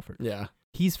Jordan Belfort. Yeah.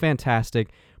 He's fantastic.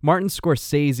 Martin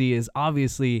Scorsese is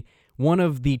obviously one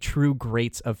of the true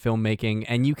greats of filmmaking,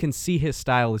 and you can see his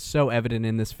style is so evident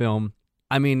in this film.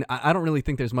 I mean, I don't really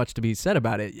think there's much to be said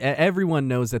about it. Everyone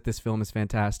knows that this film is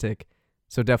fantastic,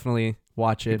 so definitely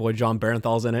watch Your it. boy John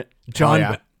Barenthal's in it. John, Oh,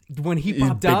 yeah. when he He's a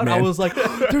popped big out, I man. was like,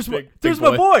 "There's Big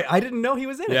my boy. boy!" I didn't know he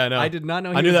was in it. Yeah, no. I did not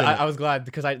know. I knew was that. in it. I was glad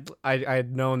because I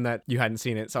had known that you hadn't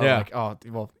seen it. So Yeah. I was like,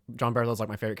 oh, well, John Barenthal's like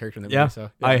my favorite character in the Yeah, movie.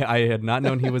 So I had not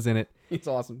known he was in it. he's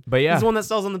awesome. But yeah, He's the one that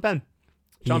sells on the pen.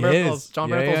 John He Barenthal's is. John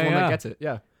Yeah, Barenthal's the one yeah. that gets it.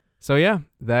 Yeah. so yeah,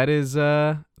 that is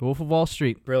The Wolf of Wall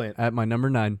Street Brilliant. at my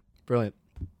number 9. Brilliant.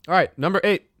 All right, number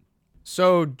 8.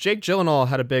 So Jake Gyllenhaal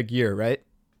had a big year, right?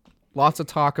 Lots of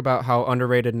talk about how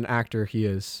underrated an actor he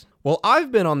is. Well,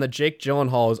 I've been on the Jake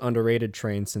Gyllenhaal is underrated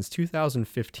train since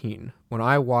 2015 when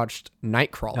I watched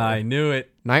Nightcrawler. I knew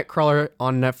it. Nightcrawler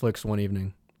on Netflix one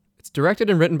evening. It's directed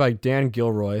and written by Dan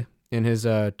Gilroy in his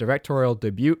directorial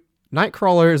debut.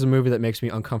 Nightcrawler is a movie that makes me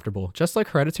uncomfortable, just like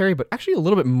Hereditary, but actually a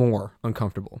little bit more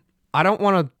uncomfortable. I don't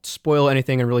want to spoil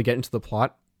anything and really get into the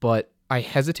plot, but I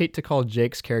hesitate to call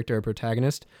Jake's character a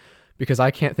protagonist because I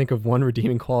can't think of one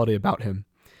redeeming quality about him.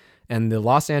 And the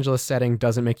Los Angeles setting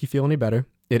doesn't make you feel any better.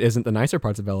 It isn't the nicer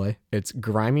parts of LA. It's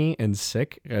grimy and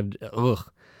sick and ugh.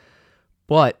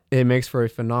 But it makes for a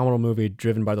phenomenal movie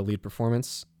driven by the lead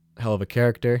performance. Hell of a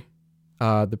character.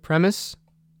 The premise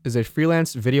is a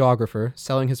freelance videographer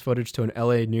selling his footage to an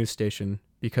LA news station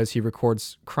because he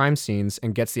records crime scenes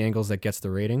and gets the angles that gets the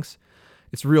ratings.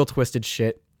 It's real twisted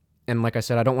shit. And like I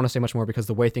said, I don't want to say much more because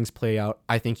the way things play out,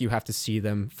 I think you have to see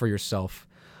them for yourself.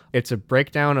 It's a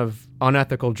breakdown of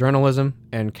unethical journalism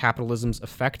and capitalism's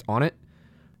effect on it.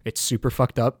 It's super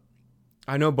fucked up.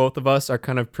 I know both of us are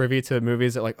kind of privy to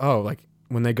movies that like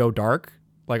when they go dark,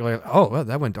 like oh, well,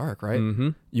 that went dark, right? Mm-hmm.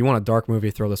 You want a dark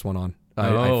movie? Throw this one on.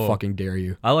 I fucking dare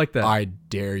you. I like that. I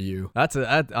dare you.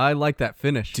 I like that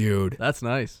finish. Dude. That's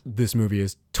nice. This movie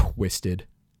is twisted.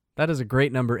 That is a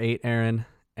great number 8, Aaron.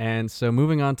 And so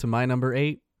moving on to my number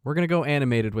 8, we're going to go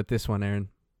animated with this one, Aaron.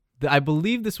 I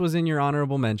believe this was in your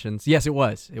honorable mentions. Yes, it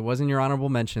was. It was in your honorable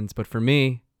mentions. But for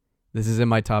me, this is in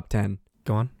my top 10.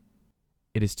 Go on.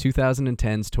 It is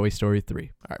 2010's Toy Story 3.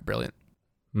 All right, brilliant.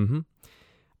 Mm-hmm.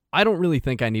 I don't really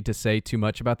think I need to say too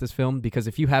much about this film because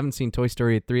if you haven't seen Toy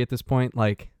Story 3 at this point,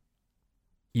 like,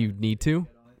 you need to.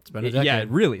 It's been a decade. Yeah,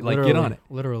 really. Like, get on it.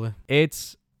 Literally.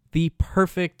 It's the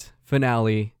perfect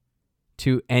finale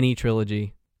to any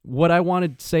trilogy. What I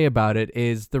want to say about it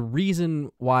is the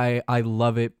reason why I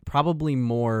love it probably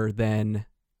more than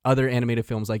other animated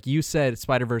films. Like you said,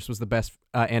 Spider-Verse was the best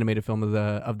animated film of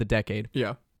the decade.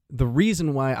 Yeah. The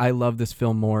reason why I love this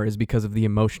film more is because of the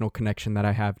emotional connection that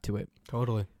I have to it.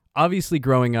 Totally. Obviously,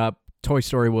 growing up, Toy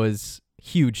Story was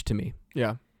huge to me.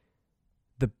 Yeah.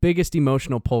 The biggest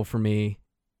emotional pull for me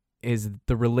is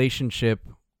the relationship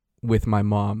with my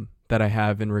mom that I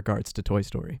have in regards to Toy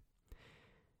Story.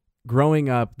 Growing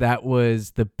up, that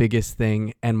was the biggest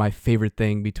thing and my favorite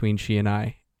thing between she and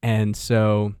I. And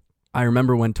so I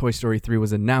remember when Toy Story 3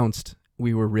 was announced,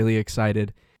 we were really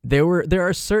excited. There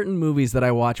are certain movies that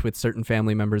I watch with certain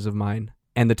family members of mine,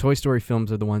 and the Toy Story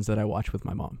films are the ones that I watch with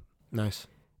my mom. Nice.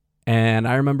 And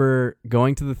I remember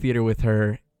going to the theater with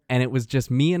her, and it was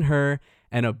just me and her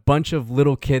and a bunch of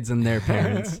little kids and their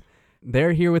parents.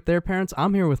 They're here with their parents.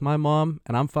 I'm here with my mom,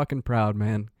 and I'm fucking proud,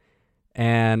 man.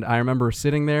 And I remember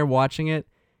sitting there watching it,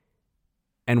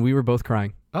 and we were both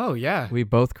crying. Oh, yeah. We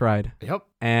both cried. Yep.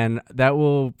 And that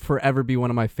will forever be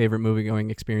one of my favorite movie-going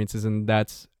experiences, and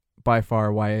that's by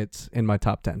far why it's in my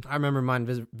top 10. I remember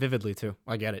mine vividly, too.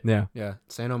 I get it. Yeah. Yeah.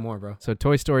 Say no more, bro. So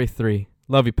Toy Story 3.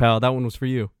 Love you, pal. That one was for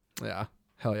you. Yeah.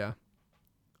 Hell yeah.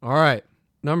 All right.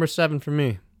 Number 7 for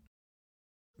me.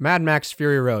 Mad Max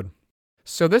Fury Road.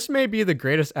 So this may be the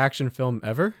greatest action film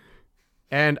ever,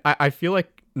 and I feel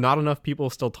like not enough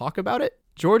people still talk about it.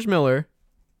 George Miller,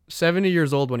 70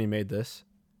 years old when he made this.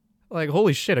 Like,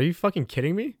 holy shit, are you fucking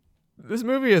kidding me? This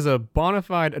movie is a bona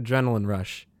fide adrenaline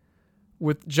rush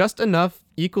with just enough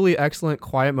equally excellent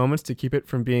quiet moments to keep it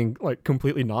from being, like,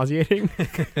 completely nauseating.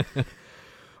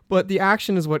 But the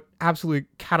action is what absolutely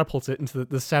catapults it into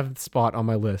the 7th spot on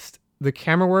my list. The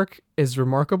camera work is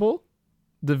remarkable.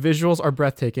 The visuals are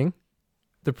breathtaking.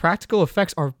 The practical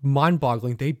effects are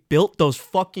mind-boggling. They built those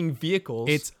fucking vehicles.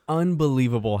 It's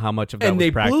unbelievable how much of that was and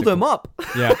they practical. blew them up.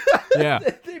 Yeah, yeah.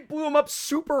 They blew them up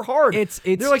super hard. It's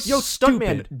They're like, yo,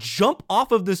 stupid. stuntman, jump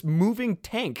off of this moving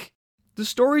tank. The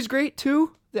story's great,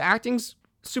 too. The acting's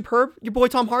superb. Your boy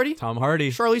Tom Hardy. Tom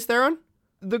Hardy. Charlize Theron.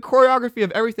 The choreography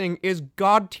of everything is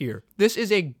god tier. This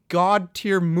is a god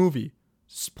tier movie.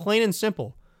 It's plain and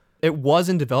simple. It was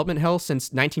in development hell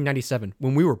since 1997,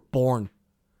 when we were born.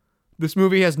 This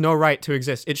movie has no right to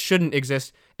exist. It shouldn't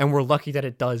exist, and we're lucky that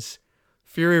it does.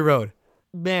 Fury Road.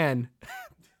 Man.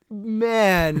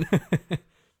 Man.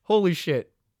 Holy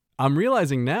shit. I'm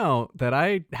realizing now that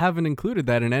I haven't included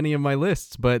that in any of my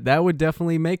lists, but that would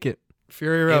definitely make it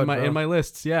Fury Road, in my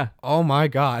lists, yeah. Oh my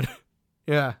god.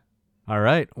 Yeah. All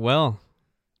right. Well,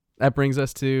 that brings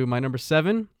us to my number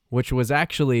 7, which was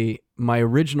actually my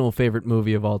original favorite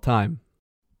movie of all time.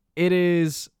 It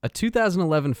is a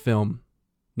 2011 film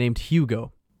named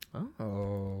Hugo.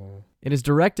 Oh. It is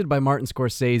directed by Martin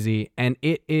Scorsese, and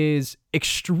it is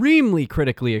extremely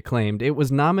critically acclaimed. It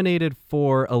was nominated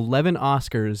for 11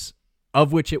 Oscars,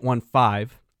 of which it won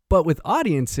 5. But with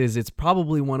audiences, it's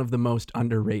probably one of the most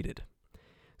underrated.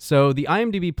 So the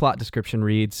IMDb plot description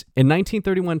reads, in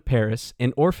 1931 Paris,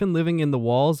 an orphan living in the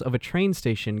walls of a train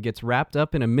station gets wrapped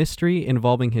up in a mystery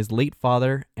involving his late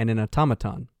father and an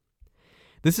automaton.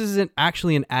 This is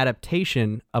actually an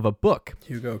adaptation of a book.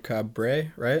 Hugo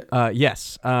Cabret, right?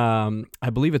 Yes. I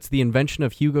believe it's The Invention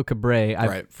of Hugo Cabret.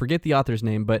 I forget the author's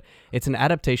name, but it's an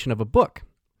adaptation of a book.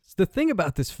 So the thing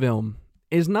about this film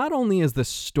is not only is the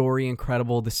story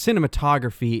incredible, the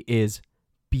cinematography is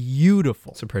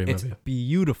beautiful. It's a pretty movie. It's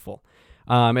beautiful.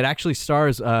 It actually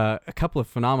stars a couple of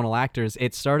phenomenal actors.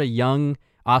 It starred a young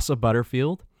Asa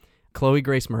Butterfield. Chloe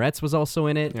Grace Moretz was also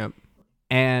in it. Yep.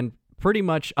 And pretty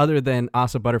much other than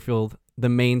Asa Butterfield, the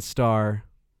main star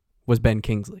was Ben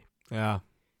Kingsley. Yeah.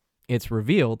 It's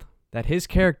revealed that his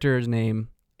character's name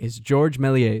is George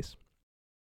Méliès.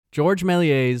 George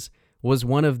Méliès was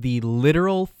one of the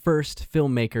literal first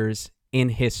filmmakers in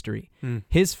history.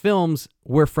 His films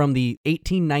were from the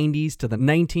 1890s to the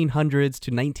 1900s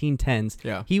to 1910s.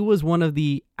 Yeah. He was one of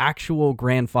the actual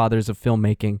grandfathers of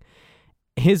filmmaking.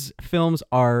 His films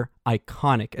are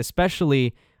iconic,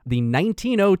 especially the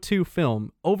 1902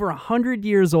 film, over 100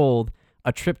 years old,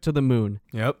 A Trip to the Moon.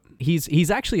 Yep. He's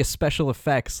actually a special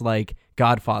effects like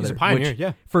Godfather. He's a pioneer, which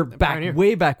yeah. For Pioneer.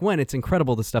 way back when, it's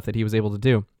incredible the stuff that he was able to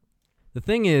do. The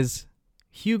thing is,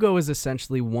 Hugo is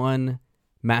essentially one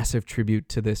massive tribute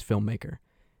to this filmmaker,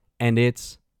 and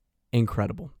it's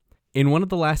incredible. In one of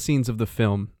the last scenes of the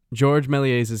film, Georges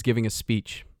Méliès is giving a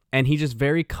speech, and he just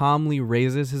very calmly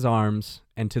raises his arms,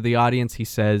 and to the audience he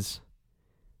says,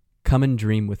 "Come and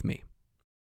dream with me."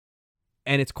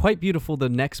 And it's quite beautiful the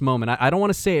next moment. I don't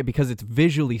want to say it because it's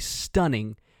visually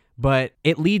stunning, but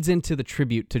it leads into the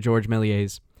tribute to Georges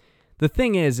Méliès. The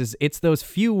thing is it's those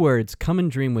few words, "Come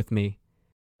and dream with me."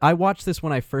 I watched this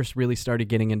when I first really started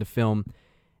getting into film,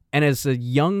 and as a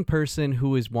young person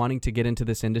who is wanting to get into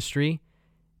this industry,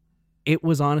 it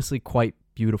was honestly quite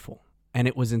beautiful, and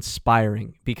it was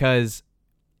inspiring because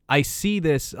I see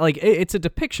this, like, it's a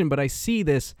depiction, but I see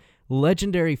this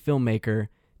legendary filmmaker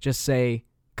just say,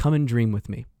 "Come and dream with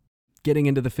me." Getting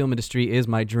into the film industry is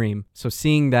my dream. So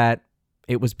seeing that,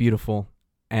 it was beautiful.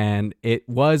 And it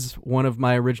was one of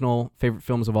my original favorite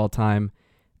films of all time.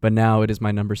 But now it is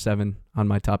my number 7 on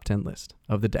my top 10 list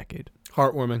of the decade.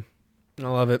 Heartwarming. I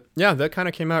love it. Yeah, that kind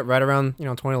of came out right around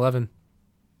 2011.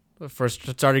 First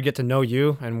started to get to know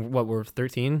you, and what, we're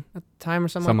 13 at the time or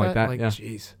something like that? yeah.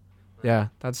 Jeez. Yeah,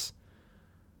 that's...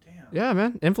 Damn. Yeah,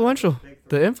 man. Influential.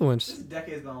 The influence. This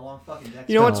decade's been a long fucking decade.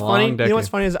 You know been what's a funny? long You know what's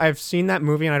decade. funny is I've seen that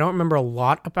movie and I don't remember a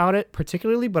lot about it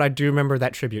particularly, but I do remember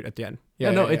that tribute at the end.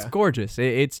 It's gorgeous.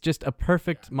 It's just a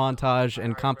perfect montage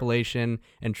and compilation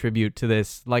and tribute to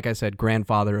this, like I said,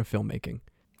 grandfather of filmmaking.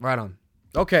 Right on.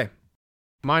 Okay.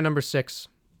 My number 6.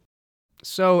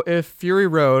 So if Fury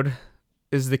Road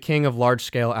is the king of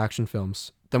large-scale action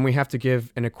films, then we have to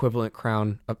give an equivalent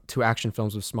crown to action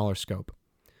films with smaller scope.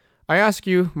 I ask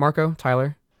you, Marco,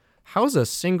 Tyler, how does a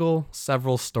single,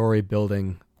 several story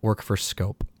building work for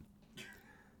scope?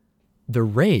 The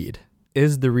Raid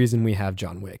is the reason we have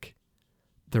John Wick.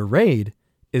 The Raid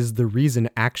is the reason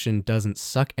action doesn't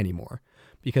suck anymore,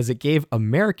 because it gave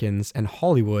Americans and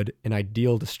Hollywood an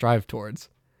ideal to strive towards.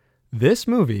 This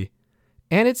movie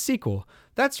and its sequel,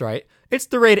 that's right, it's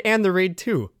The Raid and The Raid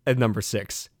 2 at number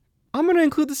 6. I'm going to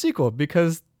include the sequel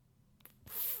because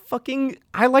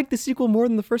I like the sequel more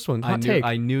than the first one. Hot take.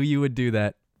 I knew you would do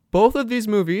that. Both of these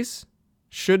movies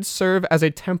should serve as a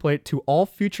template to all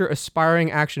future aspiring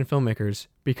action filmmakers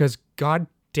because, god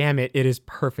damn it, it is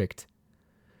perfect.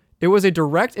 It was a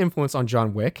direct influence on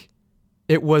John Wick.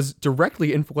 It was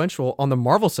directly influential on the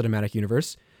Marvel Cinematic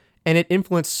Universe, and it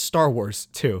influenced Star Wars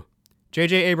too.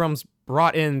 J.J. Abrams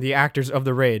brought in the actors of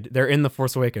The Raid. They're in The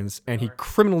Force Awakens, and he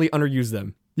criminally underused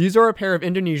them. These are a pair of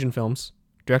Indonesian films,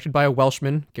 directed by a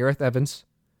Welshman, Gareth Evans.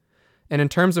 And in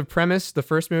terms of premise, the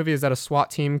first movie is that a SWAT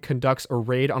team conducts a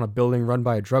raid on a building run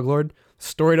by a drug lord. The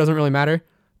story doesn't really matter.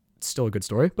 It's still a good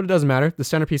story, but it doesn't matter. The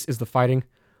centerpiece is the fighting.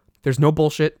 There's no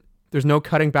bullshit. There's no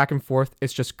cutting back and forth.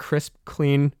 It's just crisp,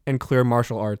 clean, and clear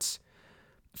martial arts.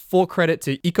 Full credit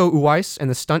to Iko Uwais and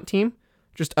the stunt team.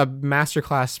 Just a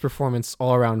masterclass performance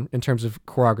all around in terms of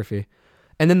choreography.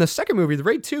 And then the second movie, The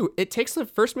Raid 2, it takes the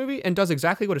first movie and does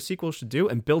exactly what a sequel should do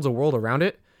and builds a world around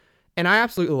it. And I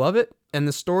absolutely love it. And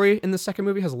the story in the second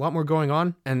movie has a lot more going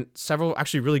on and several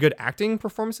actually really good acting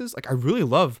performances. Like, I really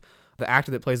love the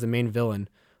actor that plays the main villain.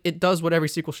 It does what every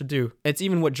sequel should do. It's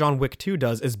even what John Wick 2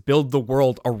 does, is build the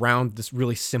world around this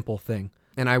really simple thing.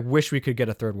 And I wish we could get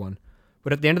a third one.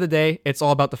 But at the end of the day, it's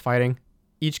all about the fighting.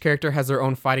 Each character has their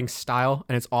own fighting style,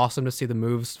 and it's awesome to see the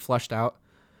moves fleshed out.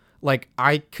 Like,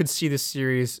 I could see this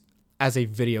series as a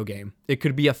video game. It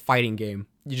could be a fighting game.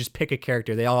 You just pick a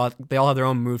character. They all have their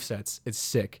own movesets. It's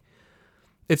sick.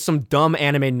 It's some dumb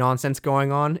anime nonsense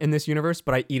going on in this universe,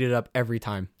 but I eat it up every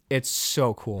time. It's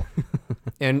so cool.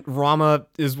 And Rama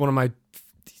is one of my...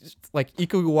 Like,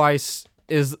 Iko Uwais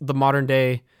is the modern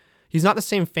day... He's not the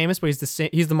same famous, but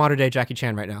he's the modern day Jackie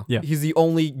Chan right now. Yeah. He's the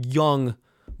only young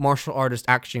martial artist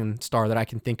action star that I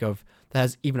can think of that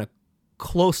has even a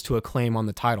close to a claim on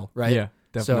the title, right? Yeah,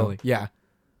 definitely. So, yeah.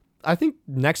 I think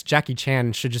next Jackie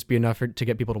Chan should just be enough to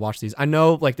get people to watch these. I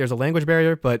know, like, there's a language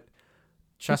barrier, but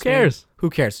trust me, cares? who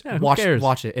cares? Yeah, who cares?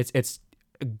 Watch it. It's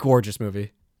a gorgeous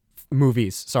movie.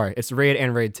 Movies. Sorry. It's Raid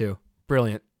and Raid 2.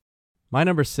 Brilliant. My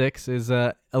number 6 is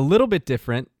a little bit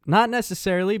different. Not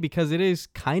necessarily because it is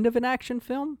kind of an action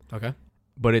film, Okay.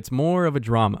 but it's more of a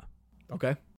drama.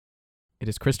 Okay. It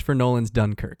is Christopher Nolan's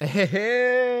Dunkirk.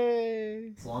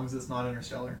 Hey. As long as it's not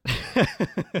Interstellar.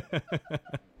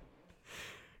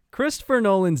 Christopher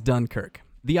Nolan's Dunkirk.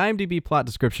 The IMDb plot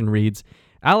description reads,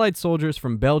 Allied soldiers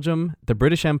from Belgium, the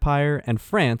British Empire, and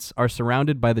France are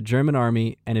surrounded by the German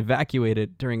army and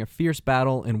evacuated during a fierce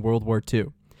battle in World War II.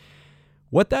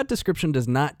 What that description does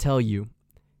not tell you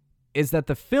is that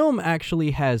the film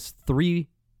actually has 3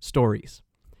 stories.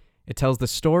 It tells the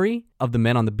story of the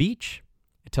men on the beach.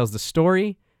 It tells the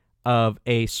story of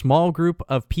a small group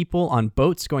of people on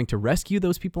boats going to rescue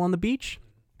those people on the beach.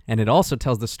 And it also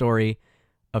tells the story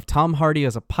of Tom Hardy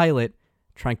as a pilot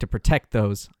trying to protect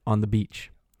those on the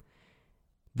beach.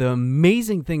 The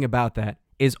amazing thing about that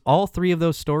is all 3 of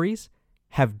those stories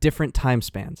have different time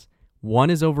spans. One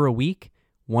is over a week,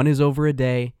 one is over a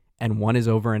day, and one is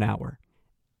over an hour.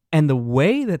 And the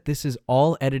way that this is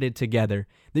all edited together,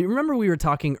 remember we were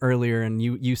talking earlier and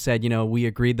you said, we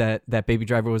agreed that Baby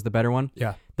Driver was the better one?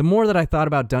 Yeah. The more that I thought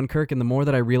about Dunkirk and the more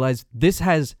that I realized this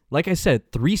has, like I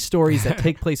said, 3 stories that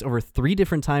take place over 3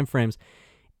 different time frames.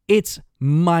 It's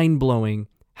mind-blowing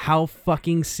how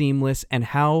fucking seamless and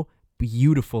how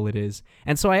beautiful it is.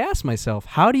 And so I asked myself,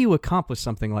 how do you accomplish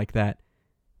something like that?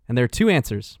 And there are 2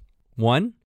 answers.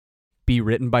 1, be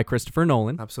written by Christopher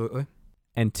Nolan. Absolutely.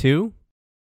 And 2,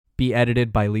 be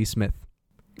edited by Lee Smith.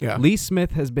 Yeah. Lee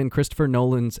Smith has been Christopher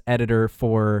Nolan's editor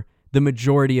for the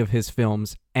majority of his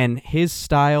films, and his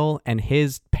style and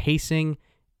his pacing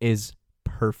is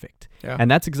perfect. Yeah.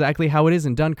 And that's exactly how it is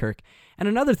in Dunkirk. And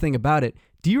another thing about it,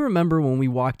 do you remember when we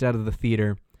walked out of the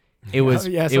theater? It was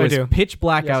Yes, it I was do. pitch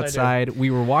black Yes, I do. outside. We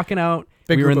were walking out.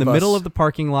 Big we were in group the of middle us. of the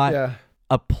parking lot. Yeah.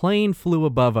 A plane flew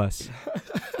above us.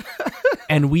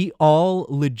 And we all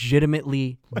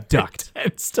legitimately ducked.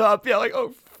 And stop. Yeah, like, oh,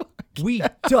 fuck. We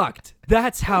ducked.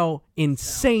 That's how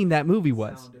insane that movie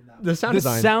was. Sound in that The sound The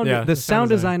design. sound, Yeah, the sound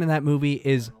design in that movie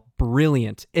is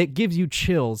brilliant. It gives you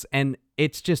chills, and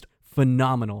it's just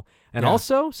phenomenal. And Yeah.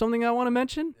 also, something I want to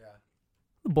mention,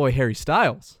 the boy Harry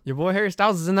Styles. Your boy Harry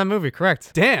Styles is in that movie,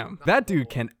 correct? Damn, that dude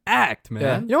can act, man.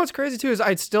 Yeah. You know what's crazy too is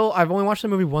I've only watched the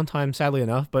movie one time, sadly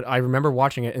enough, but I remember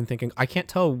watching it and thinking, I can't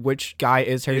tell which guy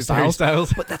is Harry Is Harry Styles.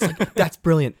 Styles. But that's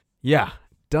brilliant. Yeah,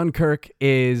 Dunkirk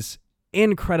is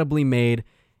incredibly made,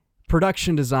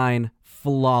 production design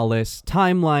flawless,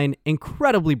 timeline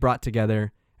incredibly brought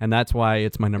together, and that's why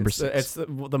it's my number 6. It's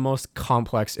the most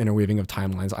complex interweaving of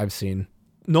timelines I've seen.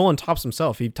 Nolan tops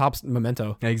himself. He tops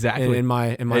Memento. Exactly. In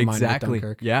my mind with exactly.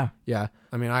 Dunkirk. Yeah. Yeah.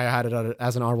 I mean, I had it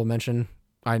as an honorable mention.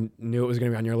 I knew it was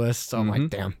going to be on your list, so I'm like,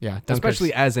 damn. Yeah. Dunkirk's-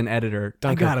 Especially as an editor,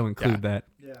 Dunkirk, I got to include that.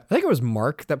 Yeah. I think it was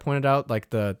Mark that pointed out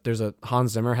there's a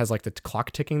Hans Zimmer has like the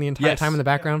clock ticking the entire Yes. time in the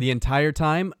background. The entire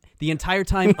time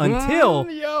until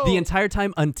Yo. the entire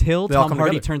time until They all Tom come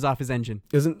Hardy together. turns off his engine.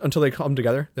 Isn't until they come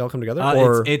together? They all come together,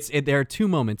 or There are 2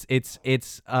 moments. It's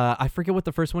I forget what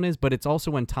the first one is, but it's also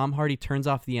when Tom Hardy turns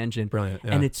off the engine. brilliant.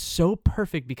 Yeah. And it's so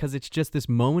perfect because it's just this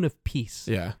moment of peace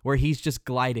yeah. where he's just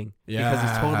gliding because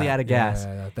he's totally out of gas.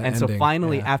 Yeah, the And so ending,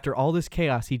 finally, yeah. after all this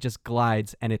chaos, he just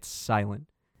glides and it's silent.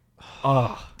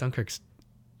 Oh, Dunkirk's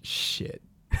shit.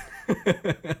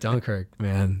 Dunkirk,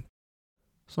 man.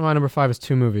 So my number 5 is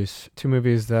 2 movies. 2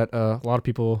 movies that a lot of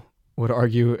people would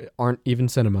argue aren't even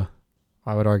cinema.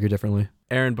 I would argue differently.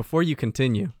 Aaron, before you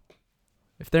continue,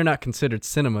 if they're not considered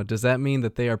cinema, does that mean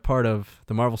that they are part of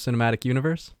the Marvel Cinematic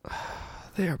Universe?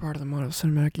 They are part of the Marvel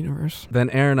Cinematic Universe. Then,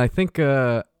 Aaron, I think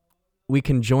we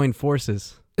can join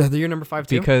forces They're your number 5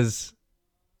 too? because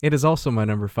it is also my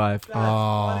number 5. That's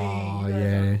Oh, funny. You guys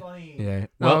yeah. are funny. Yeah.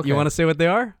 Well, Okay. you want to say what they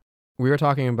are? We were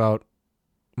talking about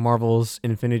Marvel's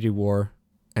Infinity War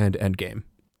and Endgame.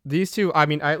 These 2, I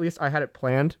mean, at least I had it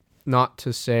planned not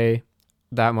to say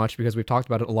that much because we've talked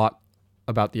about it a lot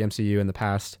about the MCU in the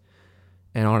past,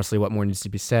 and honestly, what more needs to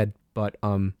be said. But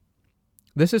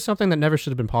this is something that never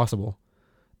should have been possible,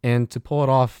 and to pull it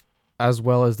off as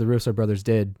well as the Russo brothers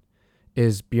did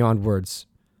is beyond words.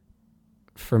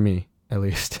 For me, at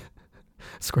least.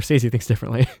 Scorsese thinks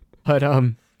differently, but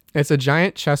it's a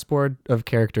giant chessboard of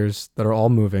characters that are all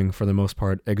moving for the most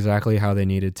part exactly how they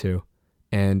needed to.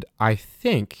 And I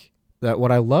think that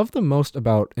what I love the most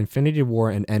about Infinity War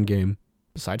and Endgame,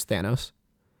 besides Thanos,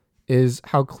 is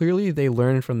how clearly they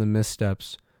learned from the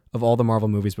missteps of all the Marvel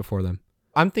movies before them.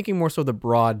 I'm thinking more so the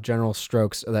broad general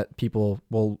strokes that people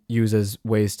will use as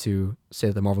ways to say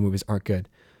that the Marvel movies aren't good.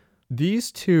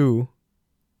 These 2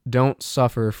 don't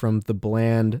suffer from the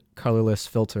bland, colorless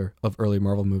filter of early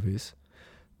Marvel movies.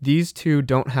 These 2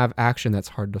 don't have action that's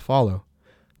hard to follow.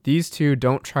 These 2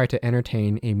 don't try to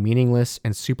entertain a meaningless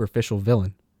and superficial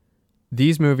villain.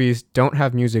 These movies don't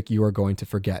have music you are going to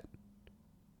forget.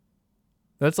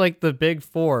 That's like the big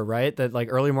 4, right? That like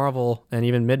early Marvel and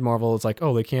even mid Marvel, it's like,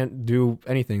 oh, they can't do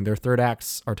anything. Their third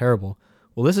acts are terrible.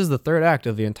 Well, this is the third act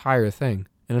of the entire thing,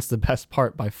 and it's the best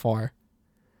part by far.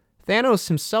 Thanos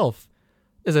himself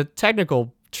is a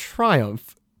technical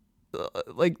triumph.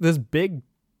 Like this big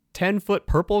 10-foot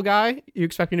purple guy you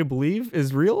expect me to believe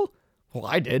is real? Well,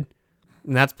 I did.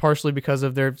 And that's partially because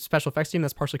of their special effects team.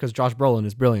 That's partially because Josh Brolin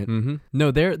is brilliant. Mm-hmm.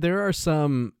 No, there are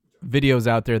some videos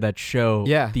out there that show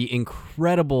the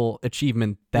incredible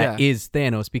achievement that is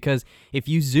Thanos, because if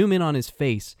you zoom in on his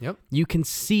face, you can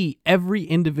see every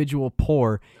individual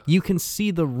pore. You can see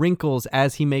the wrinkles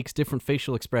as he makes different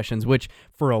facial expressions, which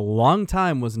for a long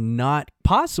time was not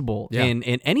possible in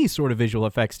any sort of visual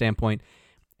effects standpoint.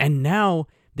 And now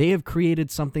they have created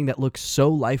something that looks so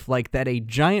lifelike that a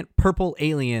giant purple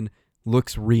alien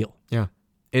looks real. Yeah.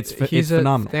 It's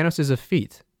phenomenal. Thanos is a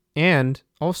feat. And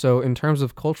also, in terms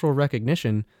of cultural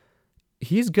recognition,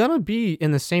 he's going to be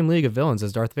in the same league of villains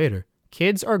as Darth Vader.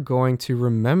 Kids are going to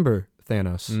remember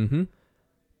Thanos. Mm-hmm.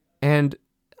 And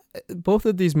both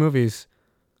of these movies,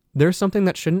 there's something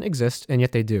that shouldn't exist, and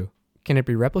yet they do. Can it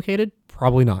be replicated?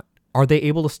 Probably not. Are they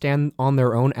able to stand on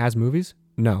their own as movies?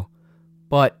 No.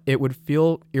 But it would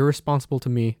feel irresponsible to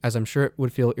me, as I'm sure it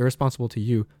would feel irresponsible to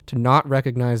you, to not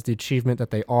recognize the achievement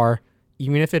that they are,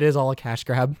 even if it is all a cash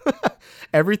grab.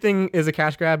 Everything is a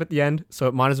cash grab at the end, so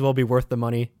it might as well be worth the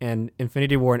money. And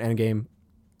Infinity War and Endgame,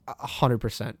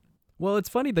 100%. Well, it's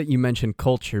funny that you mentioned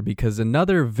culture, because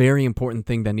another very important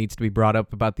thing that needs to be brought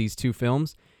up about these two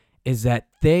films is that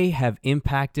they have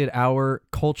impacted our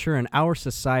culture and our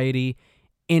society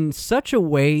in such a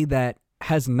way that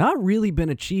has not really been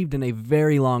achieved in a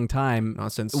very long time.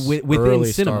 Not since within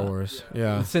early cinema. Star Wars.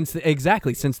 Yeah. Since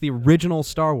the original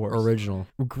Star Wars. Original.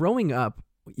 Growing up,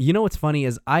 you know what's funny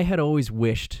is I had always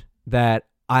wished that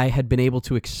I had been able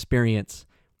to experience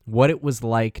what it was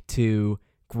like to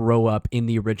grow up in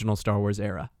the original Star Wars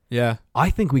era. Yeah.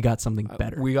 I think we got something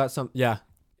better. We got some, yeah.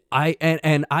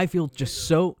 And I feel just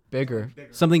so Bigger.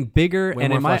 something bigger, Way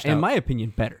and more in fleshed out. my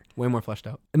opinion, better. Way more fleshed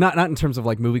out. Not in terms of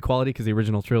like movie quality, because the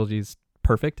original trilogy is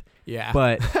perfect. Yeah.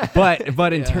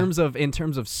 But in terms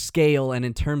of scale, and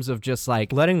in terms of just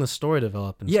like letting the story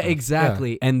develop and yeah, stuff.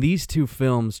 exactly. And these two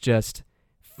films just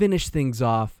finish things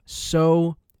off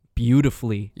so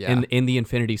beautifully in the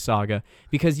Infinity Saga,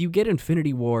 because you get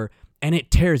Infinity War and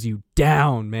it tears you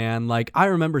down, man. Like, I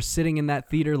remember sitting in that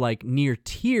theater like near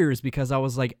tears, because I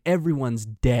was like, everyone's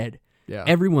dead. Yeah.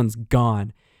 Everyone's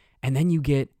gone. And then you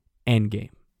get Endgame.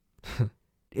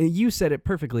 You said it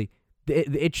perfectly.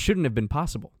 It shouldn't have been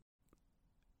possible,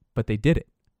 but they did it.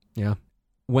 Yeah.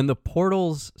 When the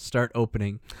portals start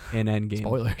opening in Endgame.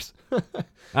 Spoilers.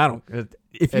 I don't.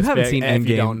 If you haven't seen Endgame, if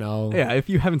you don't know. yeah. If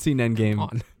you haven't seen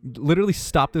Endgame, literally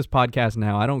stop this podcast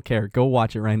now. I don't care. Go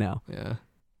watch it right now. Yeah.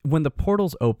 When the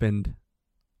portals opened,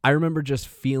 I remember just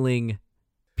feeling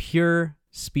pure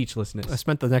speechlessness. I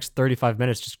spent the next 35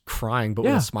 minutes just crying, but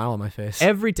with a smile on my face.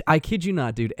 I kid you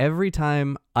not, dude. Every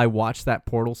time I watch that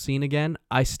portal scene again,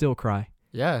 I still cry.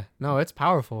 Yeah, no, it's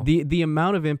powerful. The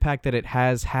amount of impact that it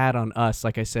has had on us,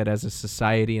 like I said, as a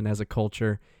society and as a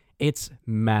culture, it's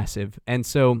massive. And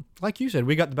so, like you said,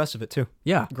 we got the best of it too.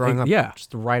 Yeah, growing up,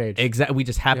 just the right age. Exactly. We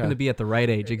just happen to be at the right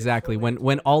age. Exactly.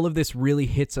 When all of this really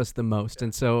hits us the most.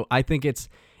 And so I think it's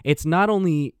not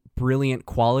only brilliant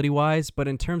quality wise, but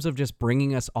in terms of just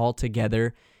bringing us all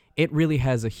together, it really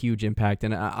has a huge impact.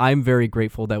 And I'm very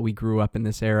grateful that we grew up in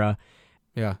this era.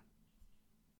 Yeah.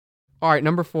 All right,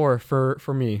 number 4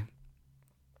 for me.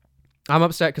 I'm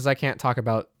upset because I can't talk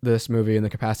about this movie in the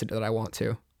capacity that I want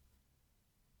to.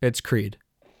 It's Creed.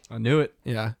 I knew it.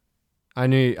 Yeah. I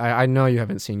know you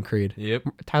haven't seen Creed. Yep.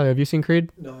 Tyler, have you seen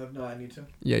Creed? No, I have not. I need to.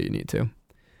 Yeah, you need to.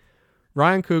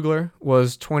 Ryan Coogler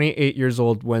was 28 years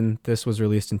old when this was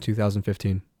released in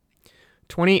 2015.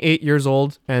 28 years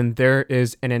old, and there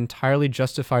is an entirely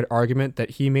justified argument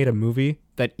that he made a movie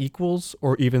that equals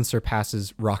or even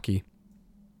surpasses Rocky.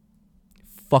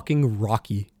 Fucking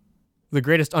Rocky. The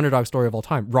greatest underdog story of all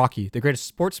time. Rocky. The greatest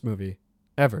sports movie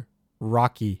ever.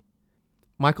 Rocky.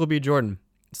 Michael B. Jordan.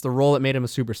 It's the role that made him a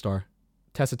superstar.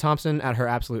 Tessa Thompson at her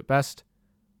absolute best.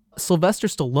 Sylvester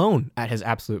Stallone at his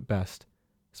absolute best.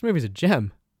 This movie's a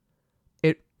gem.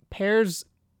 It pairs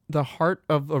the heart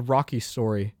of a Rocky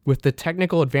story with the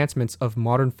technical advancements of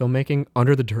modern filmmaking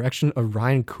under the direction of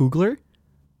Ryan Coogler.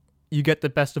 You get the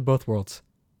best of both worlds.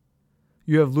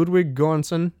 You have Ludwig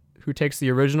Göransson, who takes the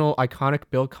original iconic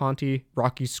Bill Conti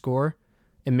Rocky score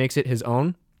and makes it his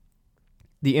own.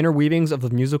 The interweavings of the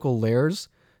musical layers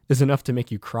is enough to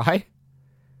make you cry,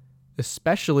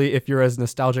 especially if you're as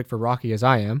nostalgic for Rocky as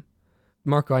I am.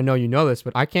 Marco, I know you know this,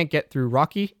 but I can't get through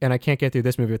Rocky and I can't get through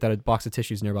this movie without a box of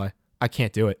tissues nearby. I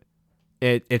can't do it.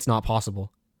 It's not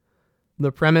possible.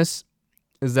 The premise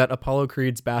is that Apollo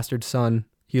Creed's bastard son,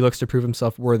 he looks to prove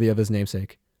himself worthy of his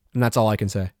namesake. And that's all I can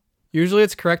say. Usually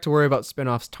it's correct to worry about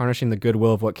spin-offs tarnishing the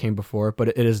goodwill of what came before, but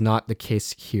it is not the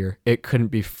case here. It couldn't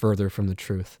be further from the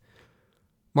truth.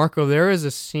 Marco, there is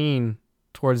a scene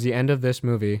towards the end of this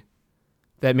movie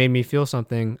that made me feel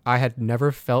something I had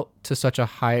never felt to such a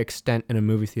high extent in a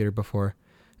movie theater before,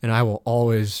 and I will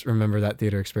always remember that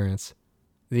theater experience.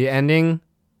 The ending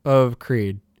of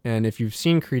Creed, and if you've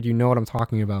seen Creed, you know what I'm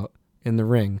talking about, in the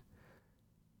ring.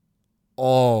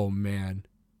 Oh, man.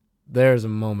 There's a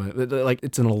moment. Like,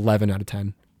 it's an 11 out of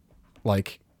 10.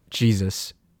 Like,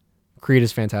 Jesus. Creed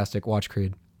is fantastic. Watch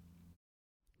Creed.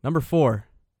 Number 4,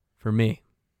 for me,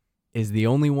 is the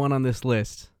only one on this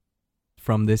list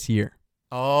from this year.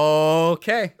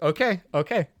 Okay.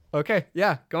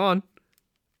 Yeah, go on.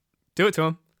 Do it to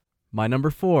him. My number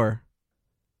 4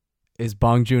 is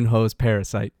Bong Joon-ho's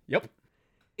Parasite. Yep.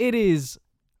 It is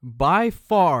by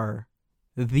far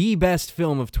the best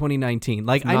film of 2019.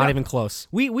 Like, Not even close.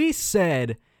 We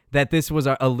said that this was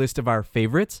a list of our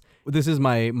favorites. This is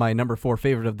my number 4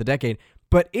 favorite of the decade,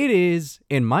 but it is,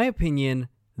 in my opinion,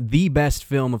 the best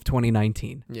film of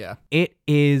 2019. Yeah. It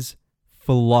is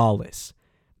flawless.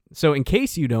 So in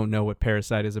case you don't know what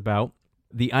Parasite is about,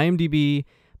 the IMDb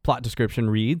plot description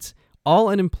reads, all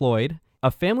unemployed, a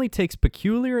family takes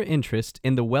peculiar interest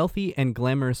in the wealthy and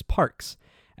glamorous Parks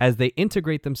as they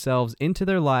integrate themselves into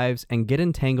their lives and get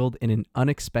entangled in an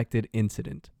unexpected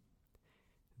incident.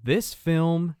 This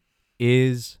film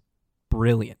is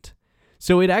brilliant.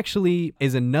 So it actually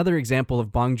is another example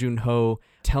of Bong Joon-ho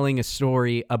telling a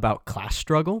story about class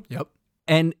struggle. Yep.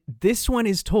 And this one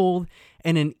is told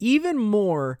in an even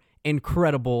more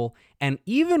incredible and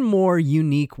even more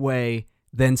unique way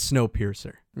than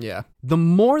Snowpiercer. Yeah. The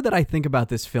more that I think about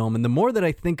this film and the more that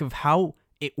I think of how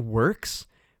it works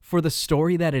for the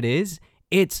story that it is,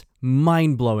 it's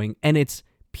mind-blowing and it's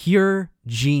pure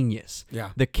genius.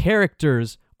 Yeah. The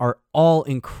characters are all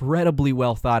incredibly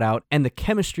well thought out, and the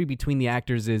chemistry between the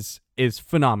actors is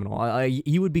phenomenal.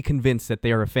 You would be convinced that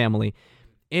they are a family.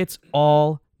 It's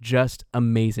all just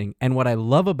amazing. And what I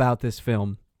love about this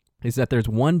film is that there's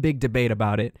one big debate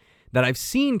about it that I've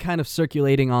seen kind of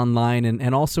circulating online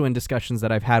and also in discussions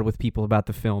that I've had with people about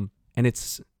the film. And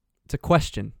it's a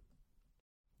question.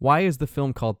 Why is the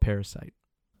film called Parasite?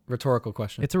 Rhetorical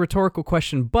question. It's a rhetorical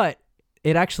question, but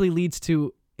it actually leads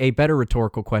to a better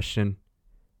rhetorical question.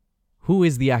 Who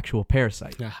is the actual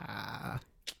parasite?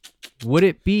 Would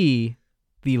it be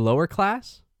the lower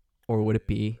class or would it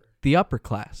be the upper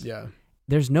class? Yeah.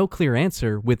 There's no clear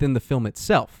answer within the film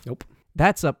itself. Nope.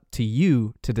 That's up to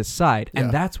you to decide. Yeah.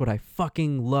 And that's what I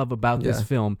fucking love about this Yeah.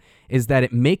 film is that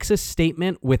it makes a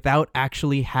statement without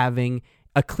actually having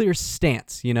a clear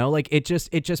stance, you know? Like it just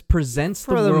presents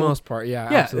For the the world. most part, yeah.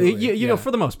 Yeah, Absolutely. you yeah. know, for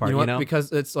the most part, you know, you know?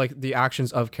 because it's like the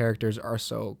actions of characters are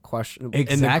so questionable.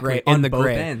 Exactly. In the both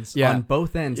gray. ends. Yeah. On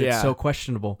both ends, it's Yeah. so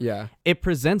questionable. Yeah. It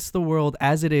presents the world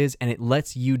as it is and it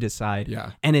lets you decide.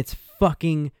 Yeah. And it's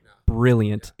fucking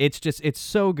brilliant. It's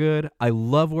so good. I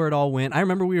love where it all went. I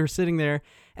remember we were sitting there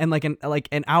and like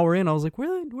an hour in, I was like,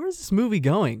 where's this movie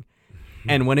going?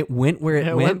 And when it went where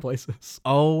it went, places.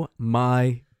 oh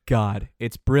my God.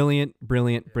 It's brilliant,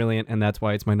 brilliant, brilliant, and that's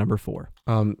why it's my number 4.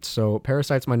 So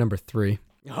Parasite's my number 3.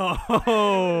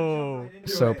 Oh.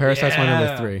 So Parasite's my Yeah.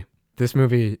 number 3. This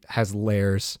movie has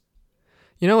layers.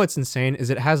 You know what's insane is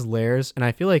it has layers, and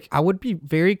I feel like I would be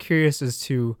very curious as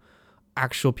to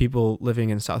actual people living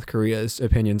in South Korea's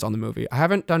opinions on the movie. I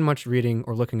haven't done much reading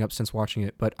or looking up since watching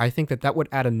it, but I think that would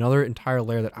add another entire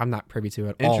layer that I'm not privy to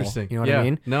at all. Interesting. You know what Yeah. I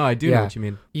mean? No, I do Yeah. know what you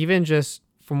mean. Even just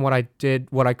from what I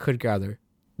could gather,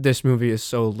 this movie is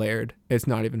so layered, it's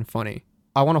not even funny.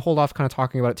 I want to hold off kind of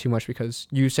talking about it too much because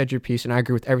you said your piece and I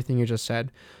agree with everything you just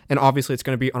said. And obviously it's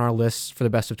going to be on our list for the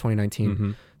best of 2019.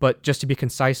 Mm-hmm. But just to be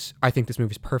concise, I think this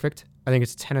movie's perfect. I think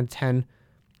it's 10 out of 10.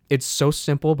 It's so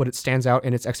simple, but it stands out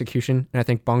in its execution. And I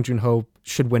think Bong Joon-ho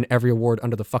should win every award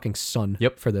under the fucking sun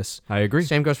for this. I agree.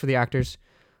 Same goes for the actors.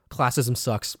 Classism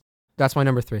sucks. That's my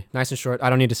number 3. Nice and short. I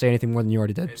don't need to say anything more than you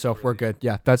already did. So we're good.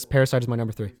 Yeah, that's Parasite is my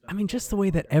number 3. I mean, just the way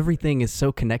that everything is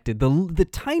so connected. The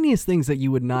tiniest things that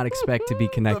you would not expect to be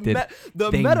connected,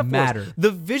 they metaphors, matter. The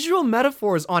visual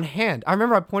metaphors on hand. I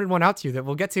remember I pointed one out to you that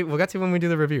we'll get to when we do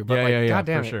the review. But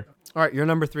goddamn for it. sure. All right, you're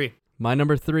number 3. My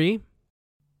number 3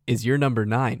 is your number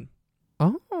 9.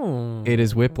 Oh. It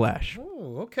is Whiplash.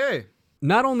 Oh, okay.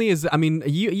 Not only is, I mean,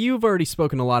 you've already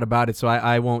spoken a lot about it, so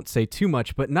I won't say too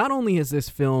much, but not only is this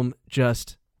film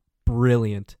just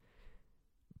brilliant,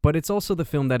 but it's also the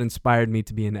film that inspired me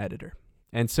to be an editor.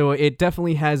 And so it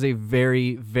definitely has a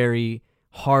very, very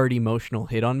hard emotional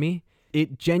hit on me.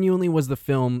 It genuinely was the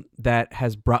film that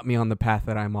has brought me on the path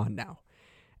that I'm on now.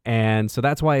 And so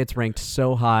that's why it's ranked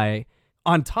so high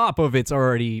on top of its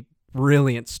already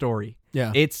brilliant story.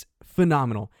 Yeah. It's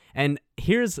phenomenal. And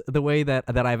here's the way that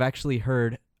I've actually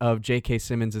heard of J.K.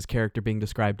 Simmons' character being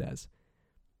described as.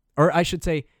 Or I should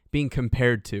say, being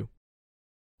compared to.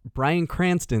 Bryan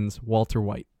Cranston's Walter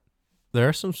White. There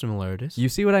are some similarities. You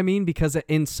see what I mean? Because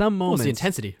in some Well, moments... it's the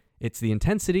intensity. It's the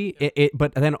intensity,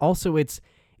 but then also it's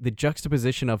the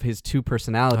juxtaposition of his two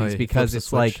personalities, because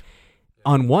it's like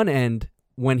on one end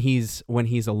when he's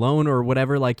alone or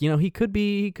whatever, like, you know, he could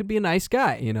be a nice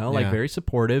guy, you know, like very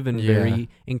supportive and very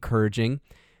encouraging.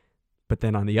 But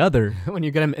then on the other, when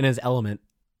you get him in his element,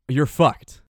 you're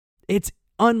fucked. It's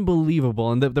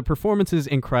unbelievable, and the performance is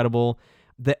incredible.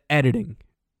 The editing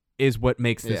is what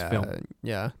makes this film.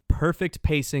 Yeah. Perfect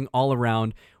pacing all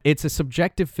around. It's a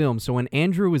subjective film, so when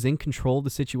Andrew is in control of the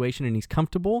situation and he's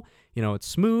comfortable, you know, it's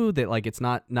smooth, it's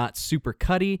not super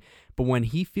cutty, but when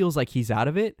he feels like he's out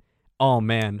of it, oh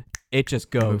man, it just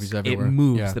goes. It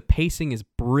moves. Yeah. The pacing is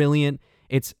brilliant.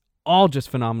 It's all just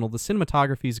phenomenal. The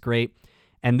cinematography is great,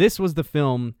 and this was the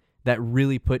film that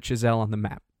really put Chazelle on the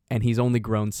map, and he's only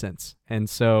grown since. And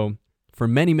so, for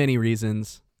many, many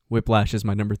reasons, Whiplash is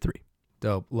my number 3.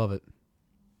 Dope. Love it.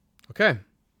 Okay.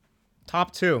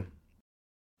 Top 2.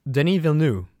 Denis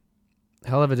Villeneuve.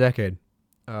 Hell of a decade.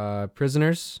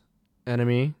 Prisoners,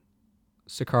 Enemy,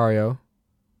 Sicario,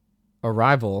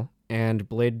 Arrival, and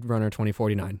Blade Runner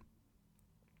 2049.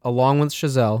 Along with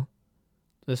Chazelle,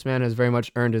 this man has very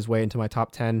much earned his way into my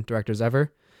top 10 directors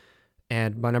ever.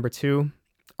 And my number 2,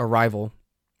 Arrival.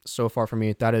 So far for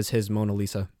me, that is his Mona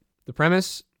Lisa. The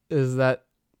premise is that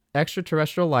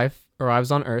extraterrestrial life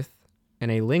arrives on Earth, and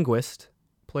a linguist,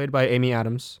 played by Amy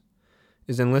Adams,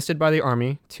 is enlisted by the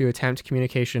army to attempt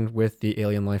communication with the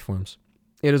alien life forms.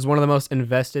 It is one of the most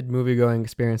invested movie-going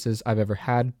experiences I've ever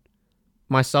had.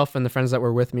 Myself and the friends that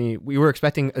were with me, we were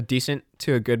expecting a decent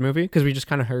to a good movie because we just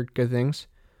kind of heard good things.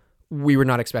 We were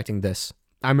not expecting this.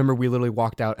 I remember we literally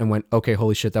walked out and went, okay,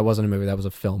 holy shit, that wasn't a movie, that was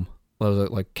a film. That was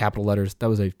like capital letters. That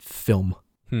was a film.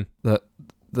 That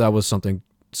was something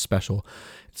special.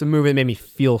 It's a movie that made me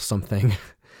feel something.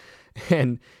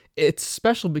 And it's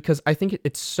special because I think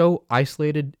it's so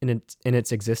isolated in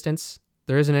its existence.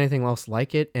 There isn't anything else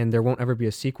like it, and there won't ever be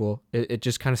a sequel. It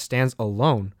just kind of stands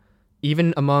alone,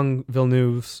 even among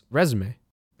Villeneuve's resume.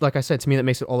 Like I said, to me, that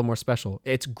makes it all the more special.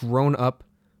 It's grown up,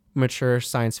 mature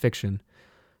science fiction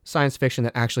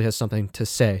that actually has something to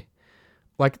say.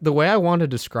 Like, the way I want to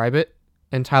describe it,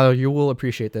 and Tyler, you will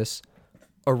appreciate this,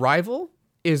 Arrival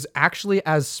is actually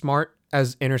as smart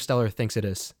as Interstellar thinks it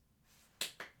is.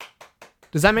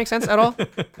 Does that make sense at all?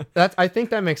 I think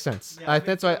that makes sense. Yeah,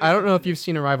 That's why I don't know if you've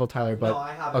seen Arrival, Tyler, but no,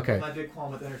 I haven't. okay. But my big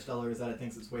qualm with Interstellar is that it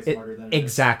thinks it's way smarter than it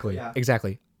exactly. is. Yeah.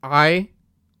 Exactly. I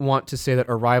want to say that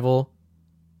Arrival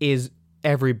is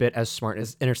every bit as smart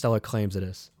as Interstellar claims it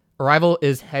is. Arrival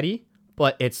is heady,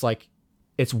 but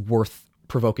it's worth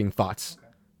provoking thoughts. Okay.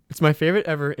 It's my favorite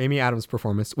ever Amy Adams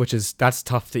performance, that's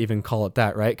tough to even call it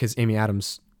that, right? Because Amy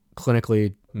Adams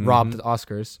clinically robbed the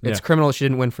Oscars. It's criminal she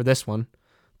didn't win for this one,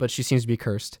 but she seems to be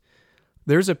cursed.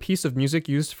 There's a piece of music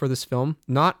used for this film,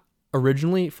 not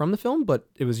originally from the film, but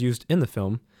it was used in the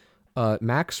film.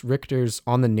 Max Richter's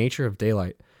On the Nature of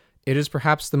Daylight. It is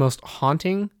perhaps the most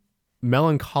haunting,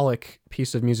 melancholic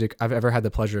piece of music I've ever had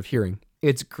the pleasure of hearing.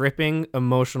 It's gripping,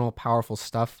 emotional, powerful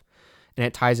stuff, and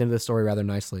it ties into the story rather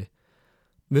nicely.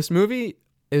 This movie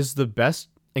is the best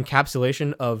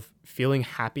encapsulation of feeling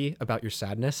happy about your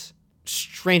sadness.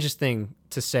 Strangest thing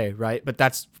to say, right? But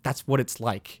that's what it's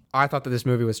like. I thought that this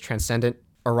movie was transcendent.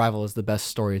 Arrival is the best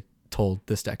story told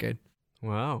this decade.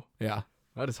 Wow. Yeah.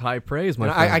 That is high praise, my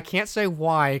And friend. I can't say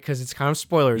why because it's kind of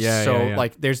spoilers. Yeah, so yeah.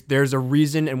 like there's a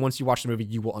reason, and once you watch the movie,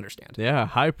 you will understand. Yeah,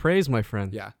 high praise, my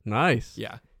friend. Yeah. Nice.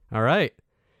 Yeah. All right.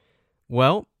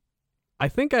 Well, I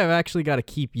think I've actually got to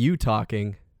keep you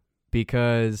talking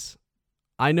because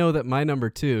I know that my number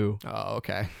 2 Oh,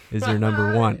 okay. is your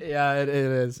number 1. Yeah, it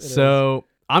is. So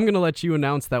I'm going to let you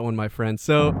announce that one, my friend.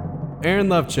 So, Aaron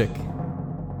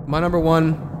Lovechick. My number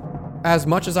 1, as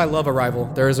much as I love Arrival,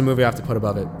 there is a movie I have to put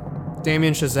above it.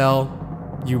 Damien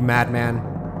Chazelle, you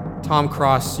madman. Tom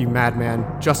Cross, you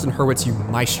madman. Justin Hurwitz, you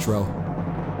maestro.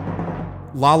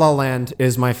 La La Land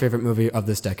is my favorite movie of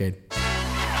this decade.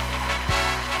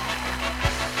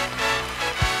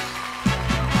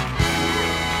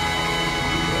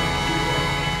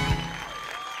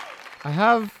 I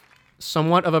have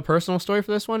somewhat of a personal story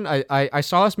for this one. I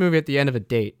saw this movie at the end of a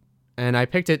date, and I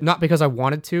picked it not because I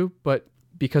wanted to, but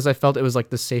because I felt it was like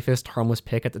the safest, harmless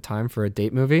pick at the time for a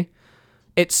date movie.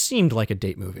 It seemed like a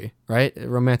date movie, right? A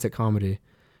romantic comedy.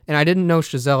 And I didn't know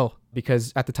Chazelle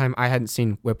because at the time I hadn't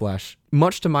seen Whiplash.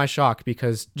 Much to my shock,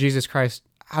 because Jesus Christ,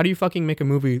 how do you fucking make a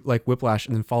movie like Whiplash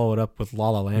and then follow it up with La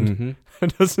La Land? Mhm.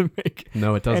 It doesn't make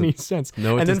No, it doesn't. any sense.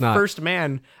 No, it and does then not. First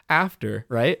Man after,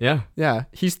 right? Yeah. Yeah,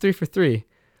 he's 3 for 3.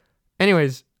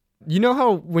 Anyways, you know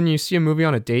how when you see a movie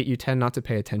on a date, you tend not to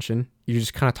pay attention. You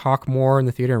just kind of talk more in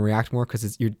the theater and react more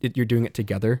because you're doing it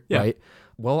together, Yeah. right?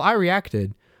 Well, I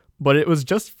reacted, but it was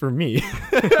just for me.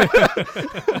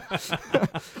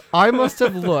 I must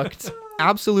have looked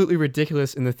absolutely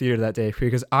ridiculous in the theater that day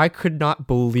because I could not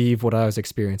believe what I was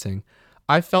experiencing.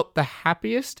 I felt the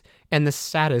happiest and the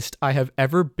saddest I have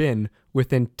ever been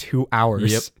within 2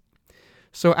 hours. Yep.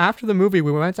 So after the movie,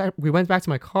 we went back to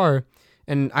my car,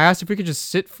 and I asked if we could just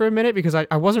sit for a minute because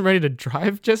I wasn't ready to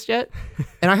drive just yet.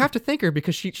 And I have to thank her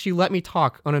because she let me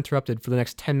talk uninterrupted for the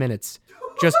next 10 minutes,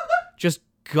 just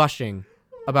gushing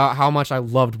about how much I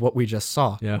loved what we just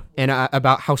saw. Yeah. And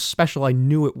about how special I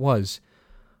knew it was.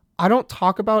 I don't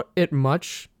talk about it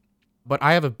much, but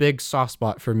I have a big soft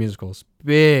spot for musicals.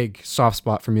 Big soft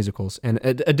spot for musicals. And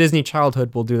a Disney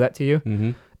childhood will do that to you.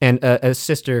 Mm-hmm. And a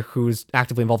sister who's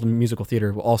actively involved in musical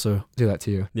theater will also do that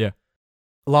to you. Yeah.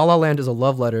 La La Land is a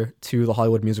love letter to the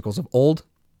Hollywood musicals of old.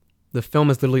 The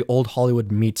film is literally old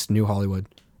Hollywood meets new Hollywood.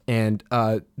 And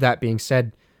that being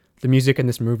said, the music in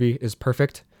this movie is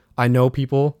perfect. I know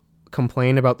people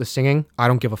complain about the singing. I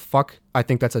don't give a fuck. I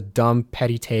think that's a dumb,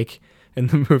 petty take. And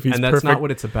the movie's And that's perfect. not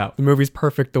what it's about. The movie's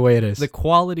perfect the way it is. The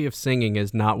quality of singing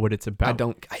is not what it's about.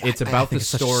 It's about the think it's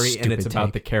such a story and it's stupid about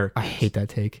take. the characters. I hate that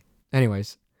take.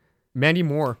 Anyways, Mandy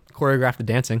Moore choreographed the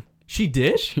dancing. She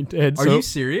did? She did. Are you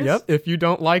serious? Yep. If you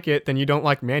don't like it, then you don't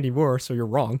like Mandy Moore, so you're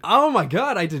wrong. Oh my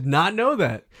God, I did not know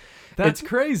that. That's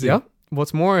crazy. Yep.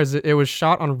 What's more is it was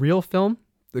shot on real film.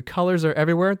 The colors are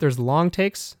everywhere. There's long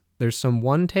takes. There's some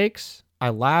one takes. I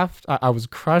laughed. I was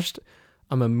crushed.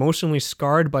 I'm emotionally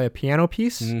scarred by a piano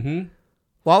piece. Mm-hmm.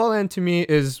 La La Land to me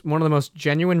is one of the most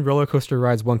genuine roller coaster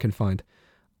rides one can find.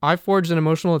 I forged an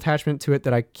emotional attachment to it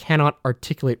that I cannot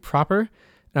articulate proper,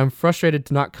 and I'm frustrated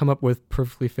to not come up with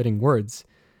perfectly fitting words.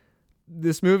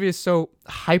 This movie is so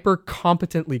hyper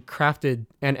competently crafted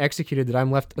and executed that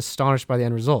I'm left astonished by the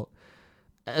end result.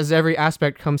 As every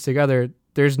aspect comes together,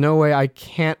 there's no way I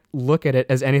can't look at it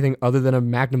as anything other than a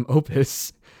magnum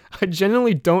opus. I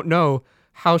genuinely don't know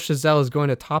how Chazelle is going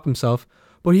to top himself,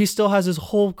 but he still has his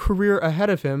whole career ahead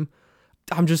of him.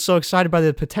 I'm just so excited by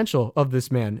the potential of this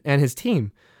man and his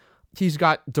team. He's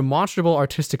got demonstrable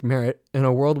artistic merit in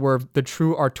a world where the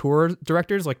true auteur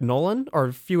directors like Nolan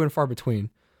are few and far between.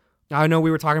 I know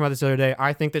we were talking about this the other day.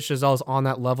 I think that Chazelle is on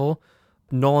that level.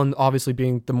 Nolan obviously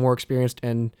being the more experienced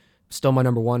and still my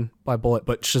number one by bullet,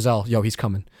 but Chazelle, yo, he's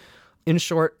coming. In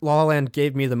short, La La Land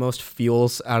gave me the most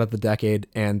feels out of the decade,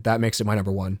 and that makes it my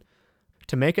number one.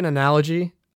 To make an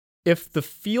analogy, if the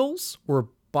feels were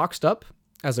boxed up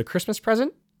as a Christmas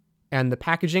present and the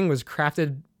packaging was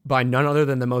crafted by none other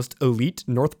than the most elite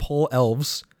North Pole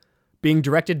elves, being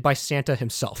directed by Santa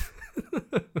himself.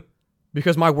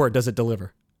 Because my word, does it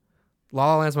deliver. La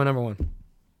La Land's my number one.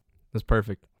 That's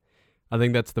perfect. I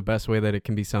think that's the best way that it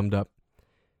can be summed up.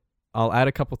 I'll add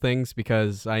a couple things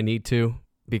because I need to,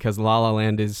 because La La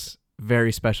Land is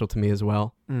very special to me as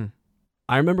well.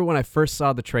 I remember when I first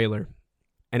saw the trailer,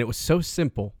 and it was so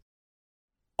simple.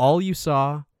 All you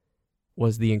saw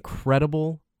was the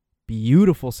incredible,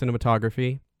 beautiful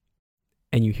cinematography,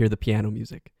 and you hear the piano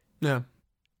music. Yeah.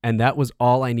 And that was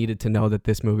all I needed to know that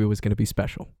this movie was going to be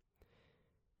special.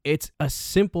 It's a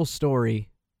simple story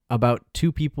about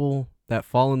two people that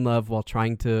fall in love while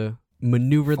trying to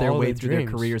maneuver their Follow way their through their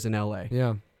dreams. careers in LA.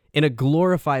 Yeah. In a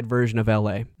glorified version of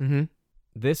LA. Mm-hmm.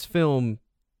 This film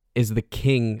is the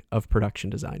king of production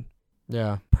design.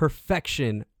 Yeah.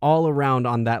 Perfection all around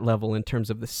on that level in terms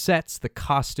of the sets, the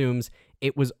costumes.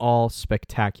 It was all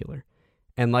spectacular.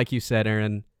 And like you said,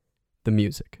 Aaron, the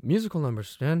music. Musical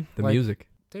numbers, man. The music.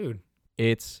 Dude.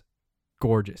 It's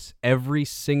gorgeous. Every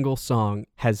single song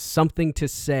has something to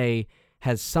say,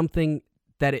 has something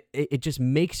that it just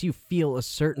makes you feel a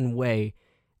certain way,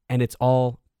 and it's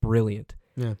all brilliant.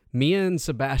 Yeah. Mia and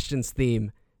Sebastian's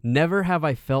theme, never have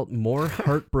I felt more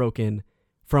heartbroken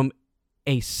from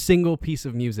a single piece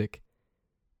of music.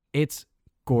 It's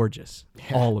gorgeous.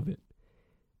 Yeah. All of it.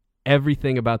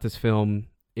 Everything about this film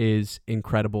is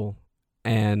incredible.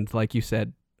 And like you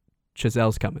said,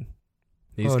 Chazelle's coming.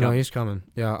 No, he's coming.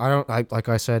 Yeah, like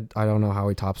I said, I don't know how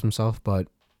he tops himself, but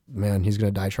man, he's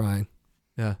gonna die trying.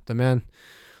 Yeah, the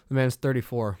man's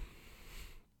 34.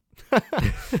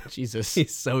 Jesus.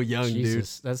 He's so young,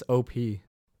 Jesus, that's OP. dude.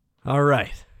 All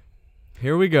right,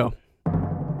 here we go.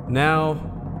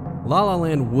 Now, La La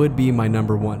Land would be my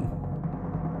number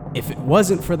one if it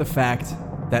wasn't for the fact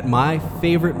that my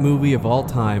favorite movie of all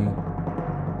time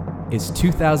is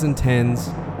 2010's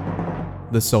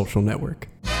The Social Network.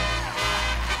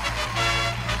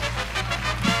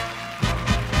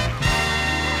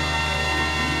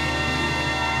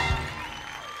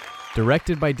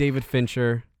 Directed by David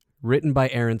Fincher, written by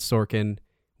Aaron Sorkin.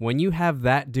 When you have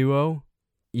that duo,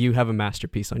 you have a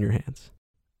masterpiece on your hands.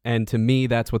 And to me,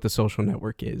 that's what The Social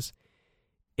Network is.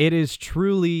 It is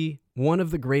truly one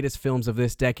of the greatest films of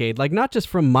this decade, like not just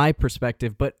from my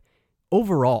perspective, but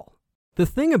overall. The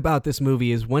thing about this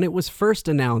movie is when it was first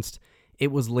announced,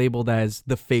 it was labeled as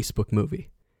the Facebook movie.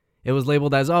 It was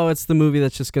labeled as, oh, it's the movie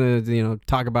that's just going to,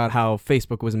 talk about how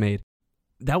Facebook was made.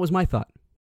 That was my thought.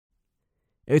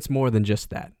 It's more than just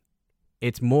that.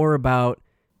 It's more about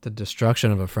the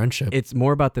destruction of a friendship. It's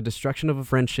more about the destruction of a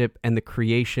friendship and the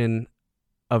creation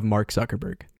of Mark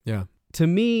Zuckerberg. Yeah. To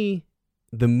me,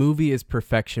 the movie is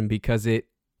perfection because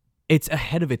it's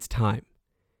ahead of its time.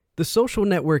 The Social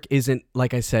Network isn't,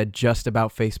 like I said, just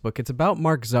about Facebook. It's about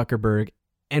Mark Zuckerberg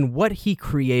and what he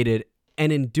created,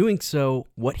 and in doing so,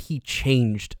 what he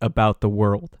changed about the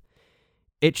world.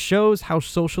 It shows how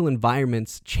social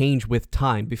environments change with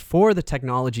time. Before the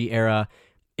technology era,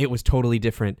 it was totally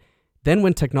different. Then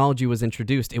when technology was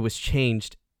introduced, it was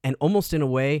changed. And almost in a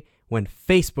way, when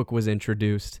Facebook was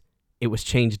introduced, it was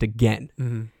changed again.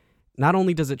 Mm-hmm. Not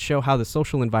only does it show how the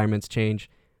social environments change,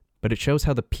 but it shows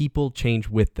how the people change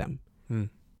with them. Mm.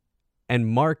 And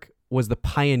Mark was the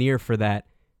pioneer for that,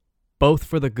 both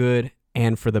for the good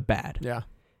and for the bad. Yeah.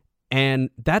 And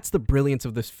that's the brilliance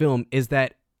of this film, is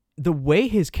that the way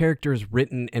his character is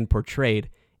written and portrayed,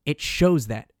 it shows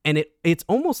that. And it's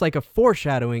almost like a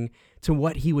foreshadowing to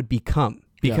what he would become.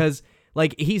 Because,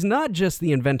 he's not just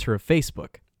the inventor of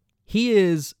Facebook. He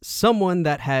is someone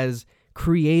that has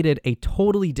created a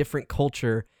totally different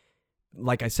culture,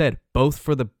 like I said, both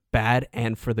for the bad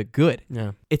and for the good.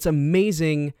 Yeah. It's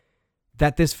amazing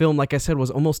that this film, like I said, was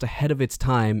almost ahead of its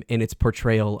time in its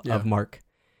portrayal of Mark.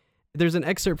 There's an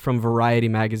excerpt from Variety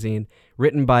magazine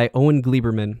written by Owen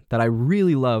Gleiberman that I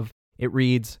really love. It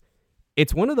reads,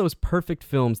 "It's one of those perfect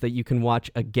films that you can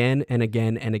watch again and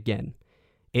again and again.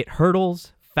 It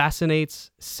hurdles,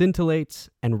 fascinates, scintillates,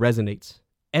 and resonates.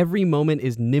 Every moment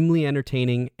is nimbly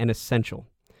entertaining and essential.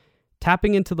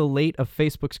 Tapping into the late of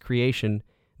Facebook's creation,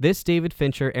 this David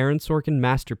Fincher, Aaron Sorkin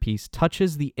masterpiece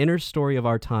touches the inner story of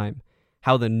our time,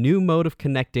 how the new mode of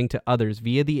connecting to others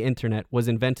via the internet was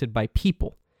invented by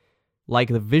people. Like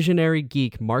the visionary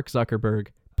geek Mark Zuckerberg,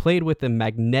 played with the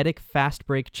magnetic fast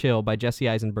break chill by Jesse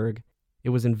Eisenberg, it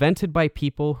was invented by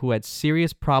people who had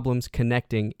serious problems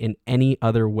connecting in any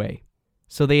other way.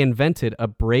 So they invented a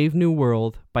brave new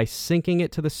world by syncing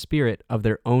it to the spirit of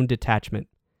their own detachment.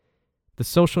 The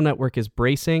Social Network is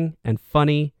bracing and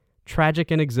funny, tragic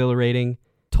and exhilarating,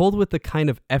 told with the kind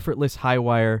of effortless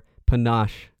high-wire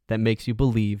panache that makes you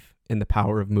believe in the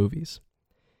power of movies."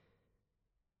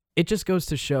 It just goes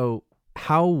to show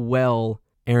how well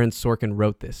Aaron Sorkin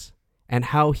wrote this and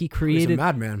how he created... He's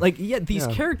a madman. These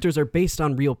characters are based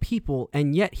on real people,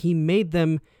 and yet he made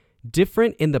them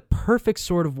different in the perfect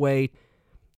sort of way.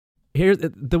 Here's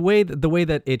the way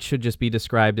that it should just be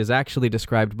described is actually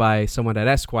described by someone at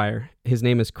Esquire. His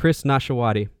name is Chris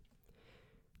Nashawati.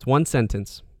 It's one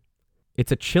sentence.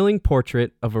 "It's a chilling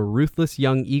portrait of a ruthless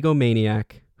young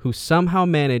egomaniac who somehow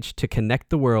managed to connect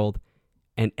the world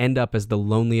and end up as the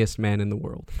loneliest man in the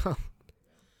world." Huh.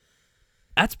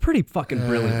 That's pretty fucking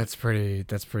brilliant. That's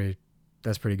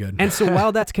pretty good. And so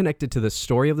while that's connected to the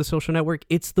story of The Social Network,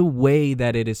 it's the way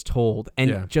that it is told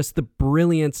and just the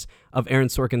brilliance of Aaron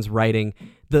Sorkin's writing,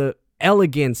 the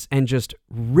elegance and just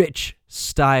rich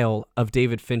style of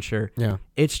David Fincher. Yeah.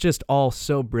 It's just all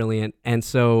so brilliant. And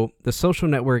so The Social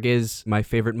Network is my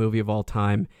favorite movie of all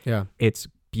time. Yeah. It's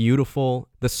beautiful.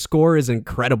 The score is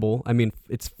incredible. I mean,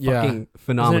 it's fucking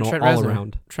phenomenal all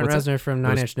around. Trent What's Reznor from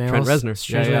Nine Inch Nails. Trent Reznor.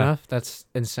 Strangely enough, that's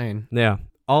insane. Yeah.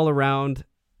 All around,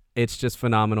 it's just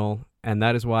phenomenal. And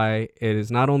that is why it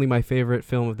is not only my favorite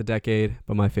film of the decade,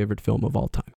 but my favorite film of all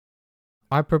time.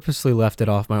 I purposely left it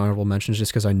off my honorable mentions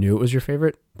just because I knew it was your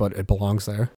favorite, but it belongs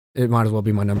there. It might as well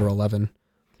be my number 11.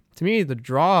 To me, the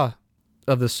draw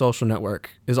of The Social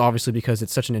Network is obviously because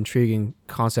it's such an intriguing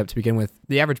concept to begin with.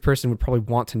 The average person would probably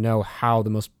want to know how the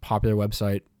most popular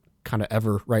website kind of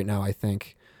ever right now, I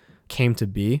think, came to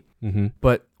be. Mm-hmm.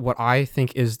 But what I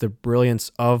think is the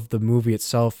brilliance of the movie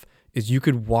itself is you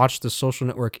could watch The Social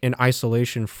Network in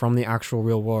isolation from the actual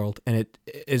real world, and it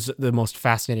is the most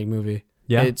fascinating movie.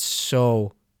 Yeah. It's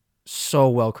so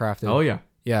well crafted. Oh, yeah.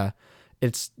 Yeah.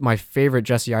 It's my favorite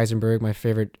Jesse Eisenberg, my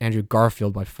favorite Andrew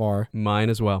Garfield by far. Mine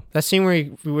as well. That scene where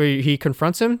he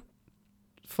confronts him,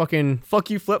 fucking fuck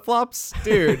you flip-flops,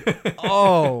 dude.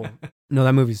 Oh. No,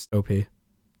 that movie's OP.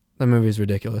 That movie is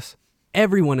ridiculous.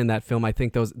 everyone in that film, I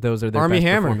think those are their Army best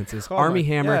Hammer. performances. Oh Army my-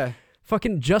 Hammer. yeah.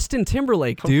 Fucking Justin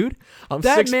Timberlake, dude. I'm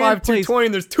That 6'5", man plays- 220,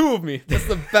 and there's two of me. That's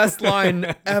the best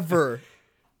line ever.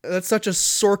 That's such a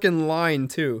Sorkin line,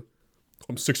 too.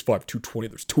 I'm 6'5", 220,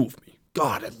 there's two of me.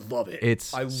 God, I love it.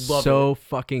 It's I love so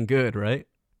fucking good, right?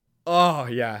 Oh,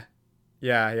 yeah.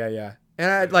 Yeah.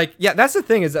 And that's the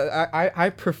thing is that I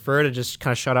prefer to just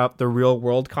kind of shut out the real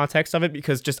world context of it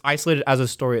because just isolated as a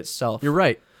story itself. You're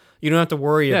right. You don't have to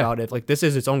worry Yeah. about it. Like, this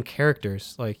is its own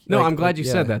characters. No, I'm glad you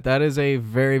said that. That is a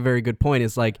very, very good point.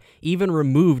 It's like even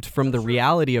removed from the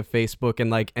reality of Facebook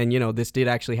and this did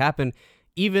actually happen.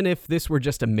 Even if this were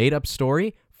just a made up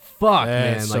story, fuck, Yeah,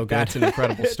 man, it's like so that's good. an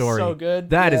incredible It's story. so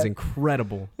good. That is Yeah.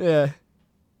 incredible. Yeah.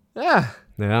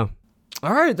 Yeah.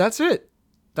 All right, that's it.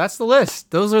 That's the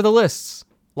list. Those are the lists.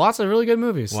 Lots of really good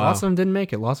movies. Wow. Lots of them didn't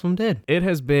make it. Lots of them did. It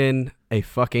has been a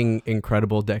fucking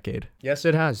incredible decade. Yes,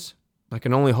 it has. I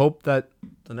can only hope that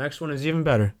the next one is even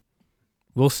better.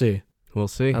 We'll see We'll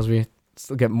see. as we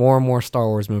still get more and more Star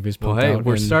Wars movies Well, pumped hey, out.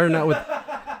 we're and starting out with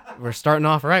we're starting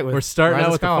off right with we're starting Rise out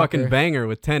of with a fucking Skywalker. banger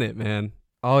with Tenet, man.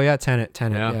 Oh yeah, Tenet. Yeah.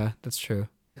 Yeah, that's true.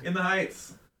 In the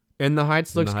Heights. In the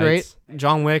Heights In looks the great. Heights.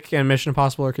 John Wick and Mission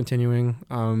Impossible are continuing.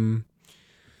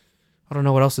 I don't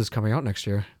know what else is coming out next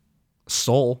year.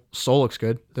 Soul looks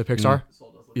good. The Pixar.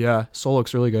 Yeah, Soul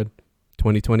looks really good.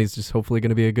 2020 is just hopefully going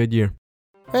to be a good year.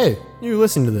 Hey, you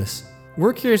listen to this.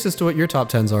 We're curious as to what your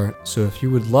top 10s are. So if you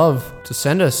would love to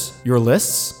send us your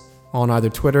lists on either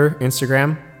Twitter,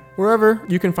 Instagram, wherever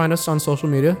you can find us on social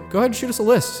media, go ahead and shoot us a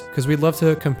list because we'd love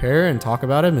to compare and talk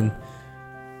about them and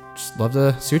just love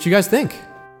to see what you guys think.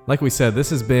 Like we said, this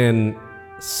has been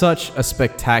such a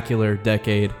spectacular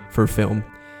decade for film.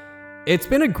 It's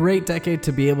been a great decade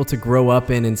to be able to grow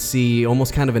up in and see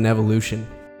almost kind of an evolution.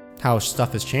 How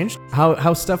stuff has changed.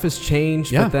 How stuff has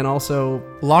changed, Yeah. but then also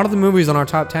A lot of the movies on our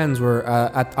top 10s were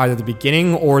at either the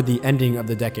beginning or the ending of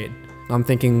the decade. I'm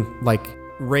thinking like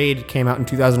Raid came out in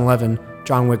 2011.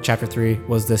 John Wick Chapter 3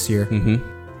 was this year.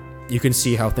 You can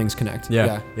see how things connect.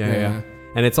 Yeah.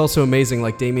 And it's also amazing,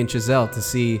 like Damien Chazelle, to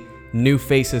see new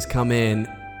faces come in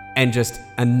and just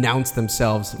announce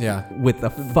themselves Yeah. with a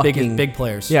fucking Big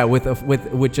players. yeah, with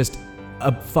just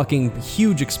a fucking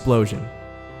huge explosion.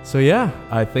 So yeah,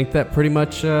 I think that pretty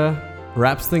much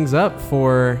wraps things up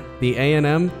for the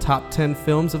A&M Top 10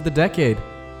 Films of the Decade.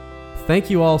 Thank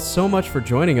you all so much for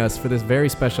joining us for this very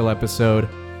special episode.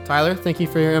 Tyler, thank you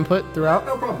for your input throughout.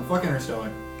 No problem. Fucking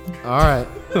Interstellar. All right.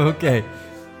 Okay.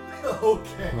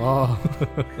 Okay. Oh.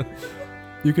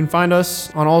 You can find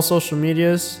us on all social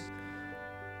medias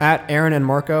at Aaron and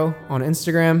Marco on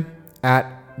Instagram, at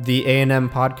the A&M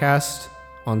Podcast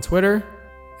on Twitter,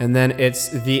 and then it's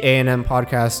the A&M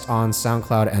Podcast on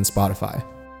SoundCloud and Spotify.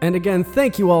 And again,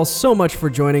 thank you all so much for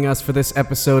joining us for this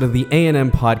episode of the A&M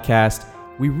Podcast.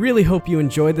 We really hope you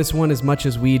enjoyed this one as much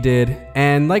as we did.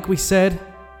 And like we said,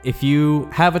 if you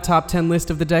have a top 10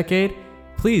 list of the decade,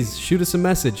 please shoot us a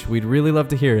message. We'd really love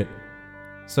to hear it.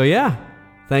 So yeah,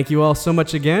 thank you all so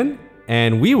much again,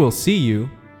 and we will see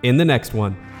you in the next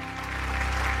one.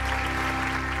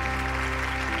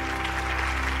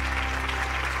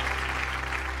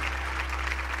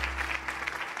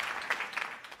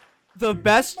 The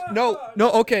best? No.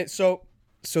 Okay. So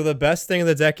the best thing of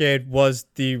the decade was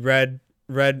the Red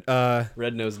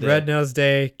Nose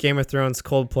Day Game of Thrones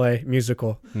Coldplay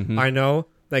musical. I know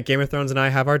that Game of Thrones and I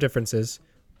have our differences,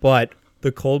 but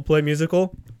the Coldplay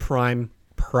musical, prime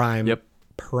Yep.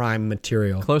 prime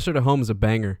material. Closer to Home is a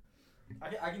banger.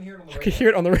 I can hear it on the I can hear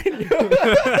it on the radio.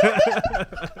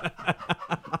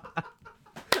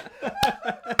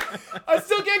 I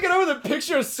still can't get over the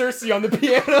picture of Cersei on the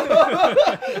piano.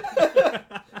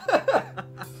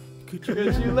 Could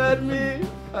you lend me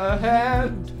a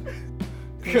hand?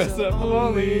 'Cause I've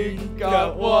only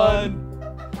got one.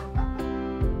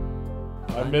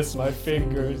 I miss my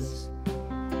fingers.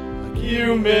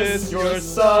 You miss your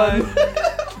son.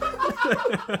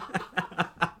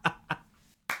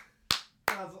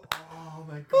 Oh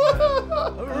my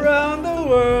god. Around the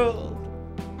world,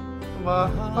 my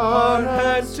heart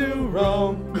had to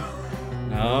roam.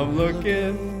 Now I'm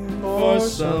looking for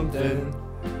something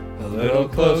a little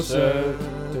closer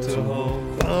to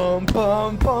home. Pum,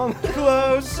 pum, pum,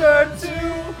 closer to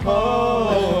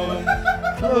home.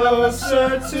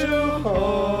 Closer to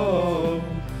home.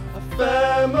 A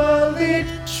family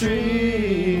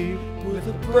tree with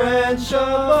a branch of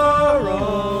our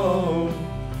own.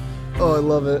 Oh, I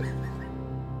love it.